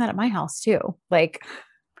start doing that at my house too. Like,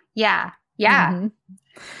 yeah. Yeah. Mm-hmm.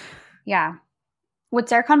 Yeah. Would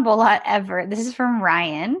Serkan Bolat ever, this is from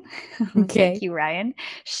Ryan. Okay. Thank you, Ryan.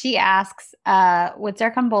 She asks, would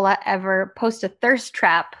Serkan Bolat ever post a thirst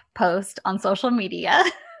trap post on social media?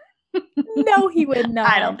 No, he would not.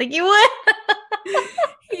 I don't think he would.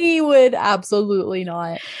 He would absolutely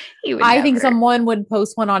not. I think someone would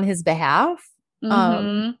post one on his behalf.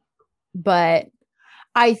 Mm-hmm. But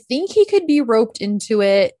I think he could be roped into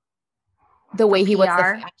it the way he was the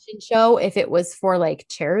fashion show if it was for like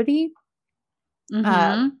charity.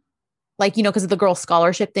 Mm-hmm. Like, because of the girl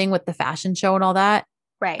scholarship thing with the fashion show and all that.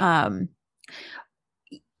 Right.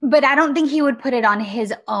 But I don't think he would put it on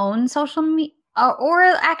his own social media. Or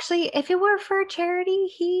actually, if it were for a charity,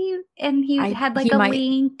 he had like a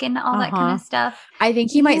link and all that kind of stuff. I think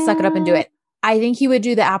he might suck it up and do it. I think he would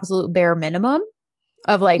do the absolute bare minimum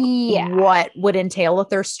of like what would entail a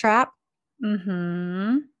thirst trap.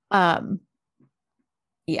 Mm-hmm.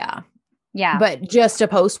 Yeah. Yeah. But just to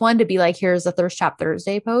post one to be like, here's a Thirst Trap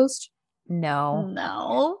Thursday post.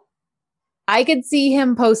 No. I could see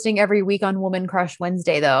him posting every week on Woman Crush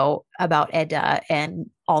Wednesday, though, about Edda and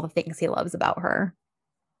all the things he loves about her.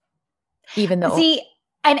 Even though. See,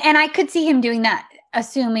 and I could see him doing that,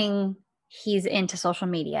 assuming he's into social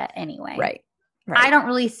media anyway. Right. I don't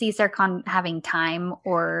really see Serkan having time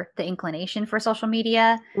or the inclination for social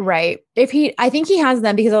media. Right. I think he has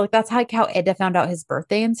them because that's how Edda found out his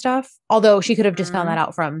birthday and stuff. Although she could have just found that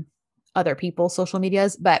out from other people's social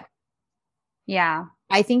medias. But yeah,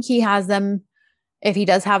 I think he has them. If he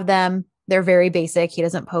does have them, they're very basic. He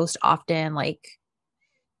doesn't post often. Like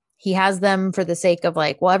he has them for the sake of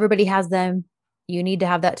like, well, everybody has them. You need to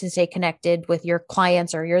have that to stay connected with your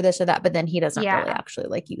clients or you're this or that. But then he doesn't really actually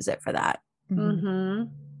like use it for that.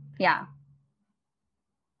 Mm-hmm. Yeah.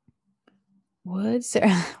 Would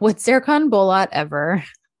Serkan Bolat ever?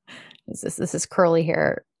 This is curly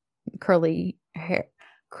Perry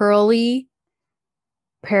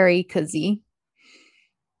Kazee.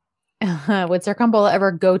 Would Serkan Bolat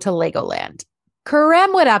ever go to Legoland?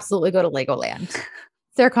 Kerem would absolutely go to Legoland.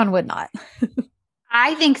 Serkan would not.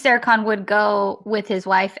 I think Serkan would go with his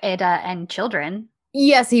wife Eda and children.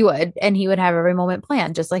 Yes, he would. And he would have every moment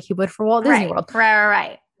planned, just like he would for Walt Disney World.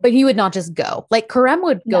 Right. But he would not just go. Like Kerem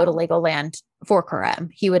would go to Legoland for Kerem.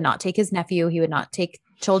 He would not take his nephew. He would not take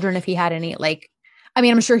children if he had any. Like, I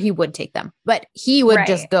mean, I'm sure he would take them, but he would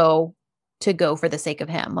just go for the sake of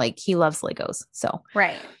him. Like he loves Legos. So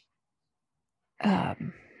right.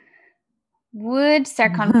 Would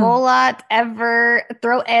Serkan Bolat ever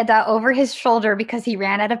throw Eda over his shoulder because he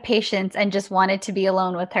ran out of patience and just wanted to be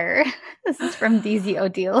alone with her? This is from DZ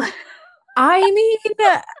Odile. I mean,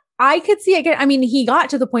 I could see it. I mean, he got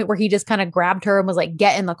to the point where he just kind of grabbed her and was like,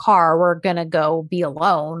 get in the car. We're going to go be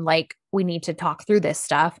alone. Like, we need to talk through this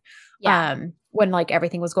stuff. Yeah. When like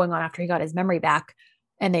everything was going on after he got his memory back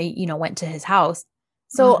and they, went to his house.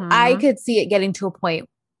 So I could see it getting to a point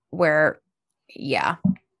where,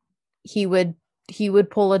 he would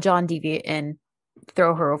pull a John Deviant and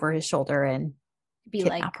throw her over his shoulder and be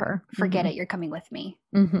like, her. Forget it. You're coming with me.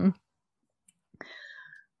 Mm-hmm.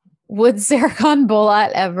 Would Serkan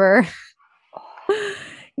Bolat ever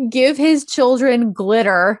give his children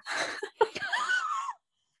glitter?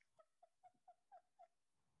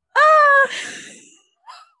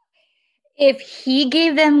 If he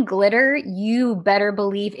gave them glitter, you better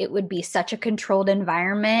believe it would be such a controlled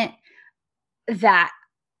environment that,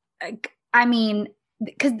 I mean,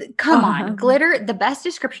 because come on, glitter, the best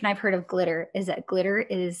description I've heard of glitter is that glitter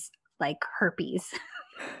is like herpes.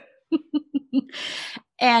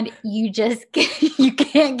 And you just, you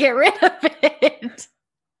can't get rid of it.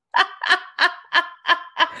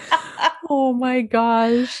 Oh my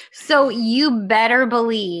gosh. So you better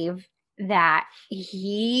believe that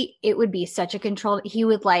it would be such a controlled, he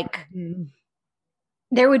would like,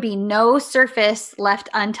 there would be no surface left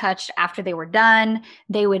untouched after they were done.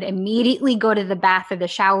 They would immediately go to the bath or the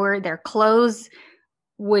shower. Their clothes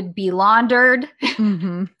would be laundered.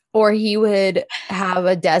 Mm-hmm. Or he would have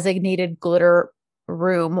a designated glitter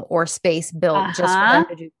room or space built just for them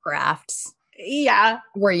to do crafts. Yeah.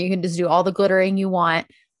 Where you can just do all the glittering you want.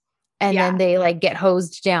 And then they like get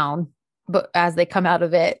hosed down but as they come out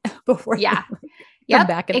of it before they come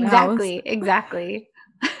back in the house. Exactly.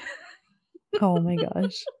 Oh my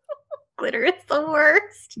gosh. Glitter is the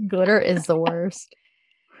worst. Glitter is the worst.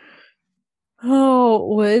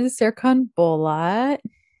 Oh, would Serkan Bolat?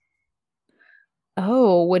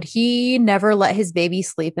 Oh, would he never let his baby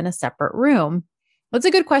sleep in a separate room? That's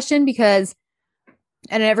a good question because,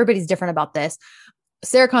 and everybody's different about this.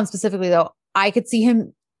 Sarah Khan specifically, though, I could see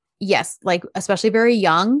him, yes, like, especially very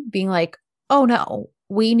young, being like, oh no,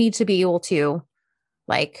 we need to be able to,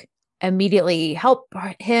 like, immediately help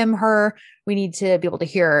him, her. We need to be able to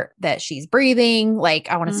hear that she's breathing. Like,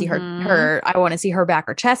 I want to see I want to see her back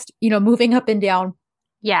or chest, moving up and down.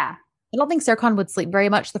 Yeah. I don't think Sarah Khan would sleep very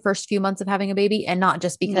much the first few months of having a baby, and not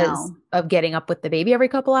just because of getting up with the baby every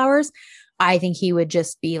couple hours. I think he would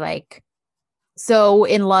just be like so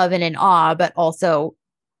in love and in awe, but also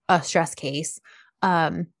a stress case.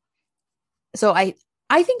 So I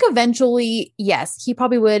think eventually, yes, he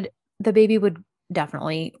probably would. The baby would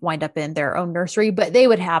definitely wind up in their own nursery, but they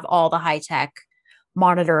would have all the high tech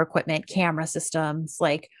monitor equipment, camera systems.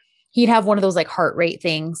 Like he'd have one of those like heart rate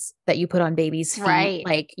things that you put on babies' feet, right?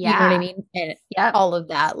 Like you know what I mean, and all of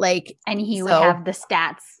that. Like, and he would have the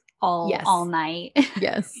stats all night.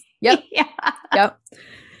 Yes. Yep. Yeah. Yep.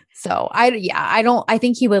 So I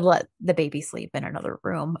think he would let the baby sleep in another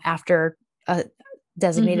room after a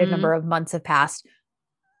designated number of months have passed.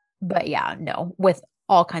 But yeah, no, with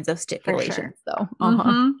all kinds of stipulations though.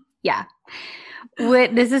 Yeah.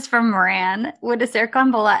 This is from Moran. Would a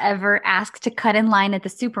Serkan Bolat ever ask to cut in line at the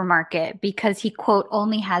supermarket because he, quote,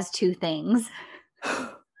 only has 2 things?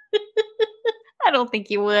 I don't think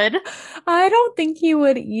he would. I don't think he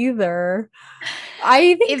would either.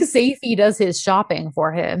 I think Safey does his shopping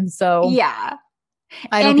for him. So yeah.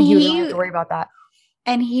 I don't think he would have to worry about that.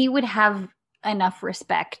 And he would have enough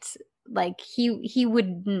respect. Like he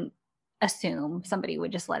wouldn't assume somebody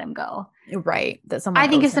would just let him go. Right. That someone I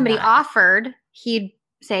think if somebody offered, he'd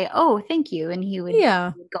say, "Oh, thank you," and he would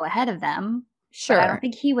go ahead of them. Sure. But I don't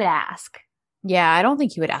think he would ask. Yeah, I don't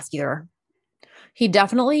think he would ask either. He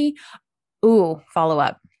definitely follow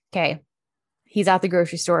up. Okay. He's at the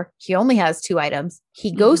grocery store. He only has 2 items.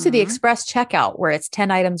 He goes to the express checkout where it's 10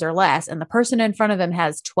 items or less, and the person in front of him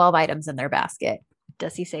has 12 items in their basket.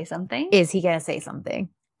 Does he say something? Is he going to say something?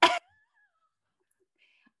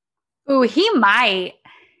 He might.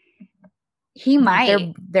 He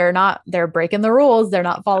might. They're breaking the rules. They're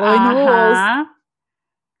not following the rules.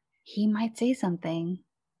 He might say something.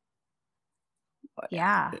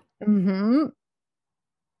 Yeah.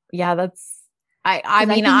 Yeah, that's I mean,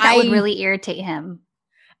 I think that would really irritate him.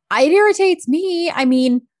 It irritates me. I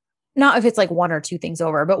mean, not if it's like 1 or 2 things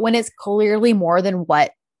over, but when it's clearly more than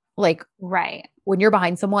what, like, right. When you're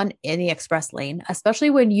behind someone in the express lane, especially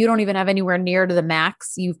when you don't even have anywhere near to the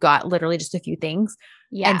max, you've got literally just a few things.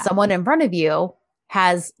 Yeah. And someone in front of you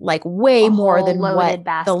has like way more than what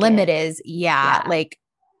the limit is. Yeah. Like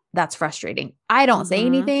that's frustrating. I don't say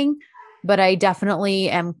anything, but I definitely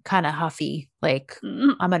am kind of huffy. Like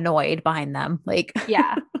I'm annoyed behind them. Like,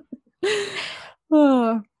 yeah.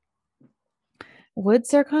 Would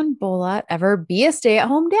Serkan Bolat ever be a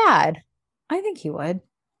stay-at-home dad? I think he would.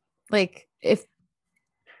 Like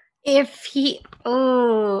if he,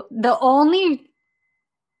 the only,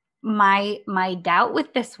 my doubt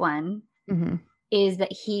with this one is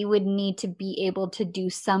that he would need to be able to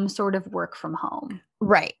do some sort of work from home.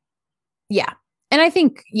 Right. Yeah. And I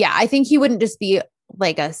think he wouldn't just be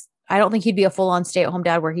like I don't think he'd be a full-on stay-at-home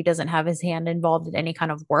dad where he doesn't have his hand involved in any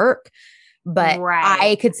kind of work, but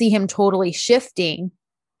I could see him totally shifting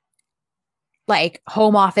like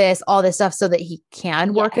home office, all this stuff so that he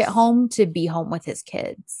can work at home to be home with his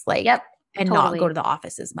kids. Like, and not go to the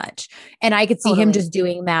office as much. And I could see him just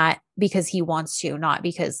doing that because he wants to, not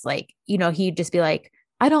because like, he'd just be like,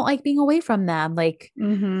 I don't like being away from them. Like,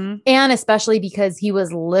 and especially because he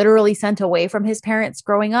was literally sent away from his parents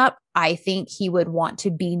growing up, I think he would want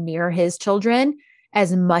to be near his children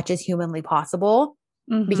as much as humanly possible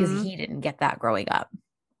because he didn't get that growing up.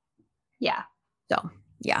 Yeah. So,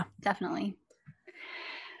 yeah. Definitely.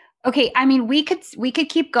 Okay, I mean, we could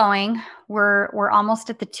keep going. We're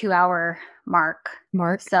almost at the 2-hour mark.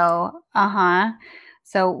 So,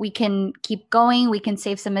 So we can keep going. We can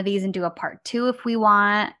save some of these and do a part 2 if we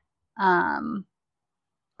want. I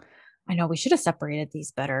know we should have separated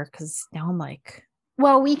these better because now I'm like,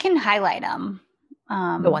 well, we can highlight them.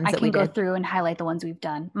 The ones I that can we go did. through and highlight the ones we've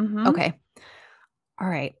done. Okay. All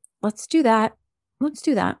right. Let's do that.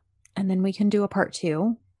 And then we can do a part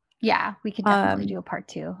 2. Yeah, we could definitely do a part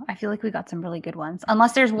 2. I feel like we got some really good ones.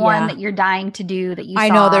 Unless there's one that you're dying to do that you saw.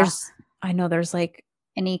 I know there's like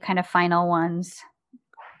any kind of final ones.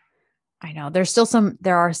 I know there are still some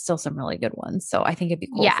really good ones. So I think it'd be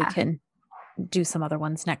cool if we can do some other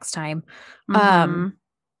ones next time. Mm-hmm.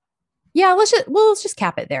 Yeah, let's just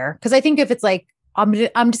cap it there. Cause I think if it's like, I'm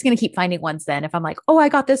just going to keep finding ones then if I'm like, oh, I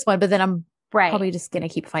got this one, but then I'm probably just going to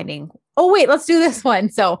keep finding, oh wait, let's do this one.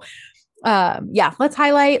 So, yeah, let's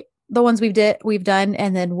highlight the ones we've done,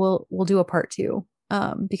 and then we'll do a part 2.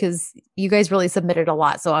 Because you guys really submitted a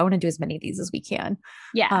lot. So I want to do as many of these as we can.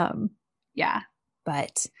 Yeah. Yeah.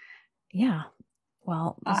 But yeah,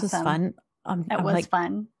 well, this was fun. I'm like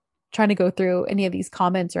fun trying to go through any of these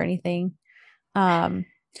comments or anything.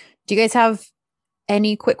 Do you guys have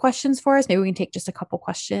any quick questions for us? Maybe we can take just a couple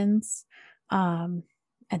questions. And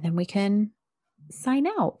then we can sign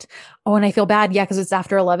out. Oh, and I feel bad. Yeah, because it's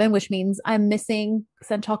after 11, which means I'm missing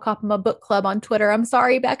Senchal Kapama Book Club on Twitter. I'm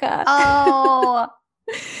sorry, Becca. Oh,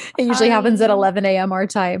 it usually happens at 11 a.m. our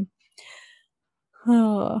time.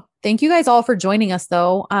 Oh, thank you guys all for joining us,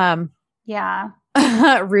 though. Yeah.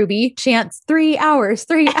 Ruby chants 3 hours,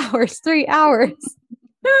 3 hours, 3 hours.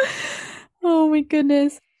 Oh my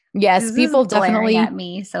goodness. Yes, this people definitely at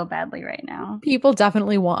me so badly right now. People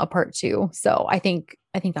definitely want a part 2. So I think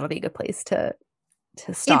that'll be a good place to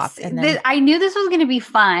stop. And then I knew this was going to be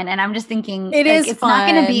fun, and I'm just thinking it's fun.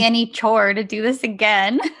 Not going to be any chore to do this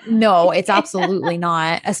again. No, it's absolutely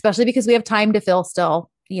not, especially because we have time to fill still,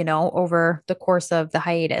 over the course of the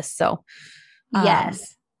hiatus. So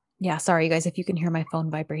yes. Yeah, sorry you guys if you can hear my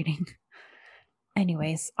phone vibrating.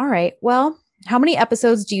 Anyways, all right. Well, how many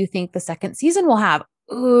episodes do you think the second season will have?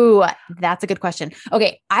 Ooh, that's a good question.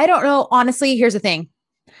 Okay, I don't know. Honestly, here's the thing.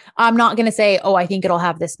 I'm not going to say, oh, I think it'll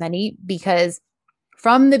have this many, because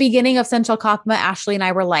from the beginning of Senchal Kapama, Ashley and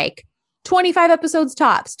I were like 25 episodes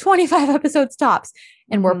tops, 25 episodes tops.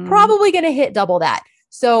 And we're probably going to hit double that.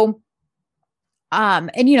 So,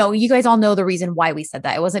 and you guys all know the reason why we said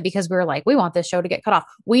that. It wasn't because we were like, we want this show to get cut off.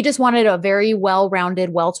 We just wanted a very well-rounded,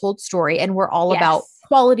 well-told story. And we're all about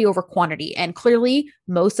quality over quantity. And clearly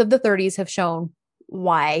most of the 30s have shown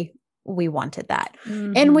why we wanted that.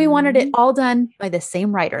 And we wanted it all done by the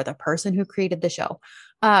same writer, the person who created the show.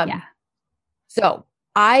 So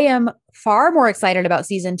I am far more excited about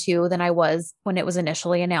season 2 than I was when it was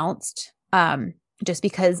initially announced, just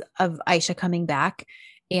because of Aisha coming back.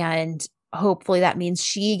 And hopefully that means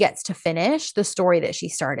she gets to finish the story that she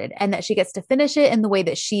started, and that she gets to finish it in the way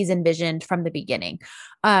that she's envisioned from the beginning.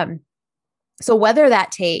 So whether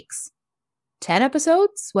that takes 10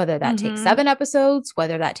 episodes, whether that takes 7 episodes,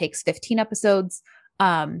 whether that takes 15 episodes,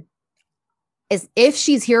 is if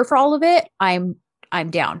she's here for all of it, I'm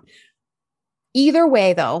down. Either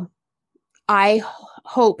way, though, I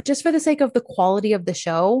hope, just for the sake of the quality of the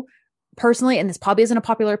show, personally, and this probably isn't a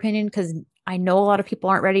popular opinion because I know a lot of people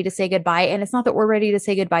aren't ready to say goodbye, and it's not that we're ready to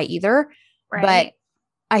say goodbye either, but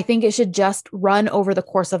I think it should just run over the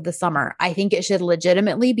course of the summer. I think it should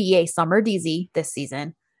legitimately be a summer DZ this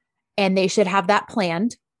season, and they should have that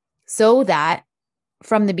planned so that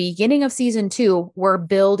from the beginning of season 2, we're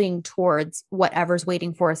building towards whatever's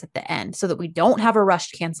waiting for us at the end, so that we don't have a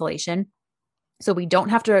rushed cancellation. So we don't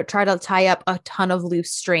have to try to tie up a ton of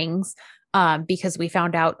loose strings because we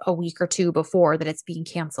found out a week or 2 before that it's being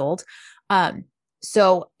canceled.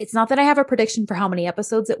 So it's not that I have a prediction for how many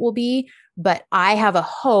episodes it will be, but I have a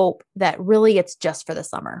hope that really it's just for the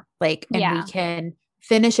summer. And we can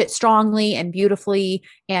finish it strongly and beautifully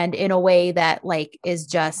and in a way that is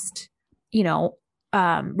just,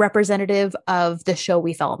 representative of the show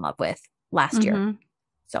we fell in love with last year.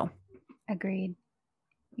 So agreed.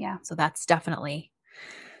 Yeah. So that's definitely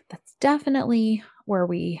where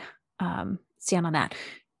we stand on that.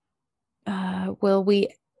 The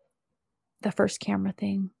first camera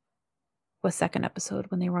thing was second episode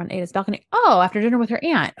when they were on Ada's balcony. Oh, after dinner with her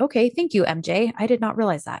aunt. Okay. Thank you, MJ. I did not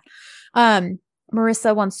realize that.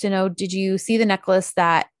 Marissa wants to know, did you see the necklace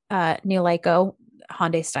that Neil Lyko,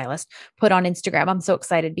 Hyundai stylist, put on Instagram? I'm so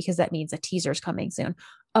excited because that means a teaser's coming soon.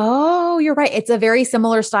 Oh, you're right. It's a very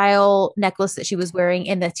similar style necklace that she was wearing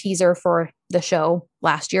in the teaser for the show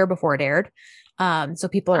last year before it aired. So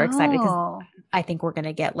people are excited because I think we're going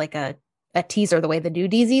to get a teaser the way the new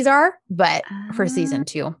DZs are, but for season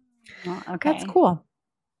 2. Well, okay. That's cool.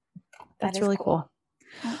 That's really cool.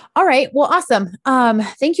 All right. Well, awesome.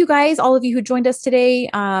 Thank you guys, all of you who joined us today.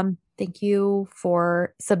 Thank you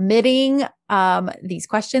for submitting these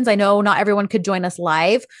questions. I know not everyone could join us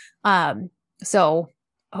live. So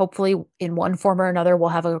hopefully in one form or another, we'll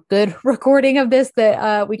have a good recording of this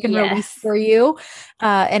that we can release for you.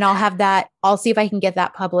 And I'll see if I can get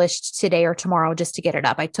that published today or tomorrow just to get it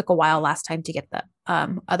up. I took a while last time to get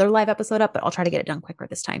the other live episode up, but I'll try to get it done quicker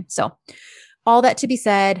this time. So all that to be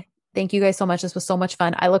said, thank you guys so much. This was so much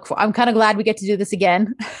fun. I'm kind of glad we get to do this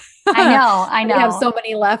again. I know. We have so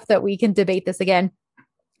many left that we can debate this again.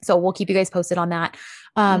 So we'll keep you guys posted on that.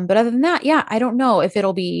 But other than that, yeah, I don't know if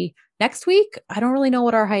it'll be next week. I don't really know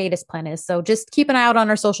what our hiatus plan is. So just keep an eye out on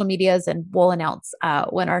our social medias and we'll announce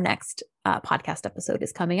when our next podcast episode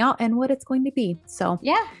is coming out and what it's going to be. So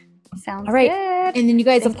yeah, sounds all right. good. And then you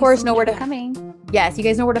guys, Thank of course, so know much where for to coming. Yes, you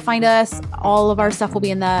guys know where to find us. All of our stuff will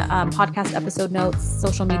be in the podcast episode notes,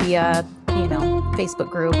 social media, Facebook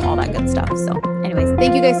group, all that good stuff. So anyways,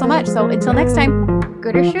 thank you guys so much. So until next time.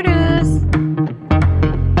 Gooder shooters.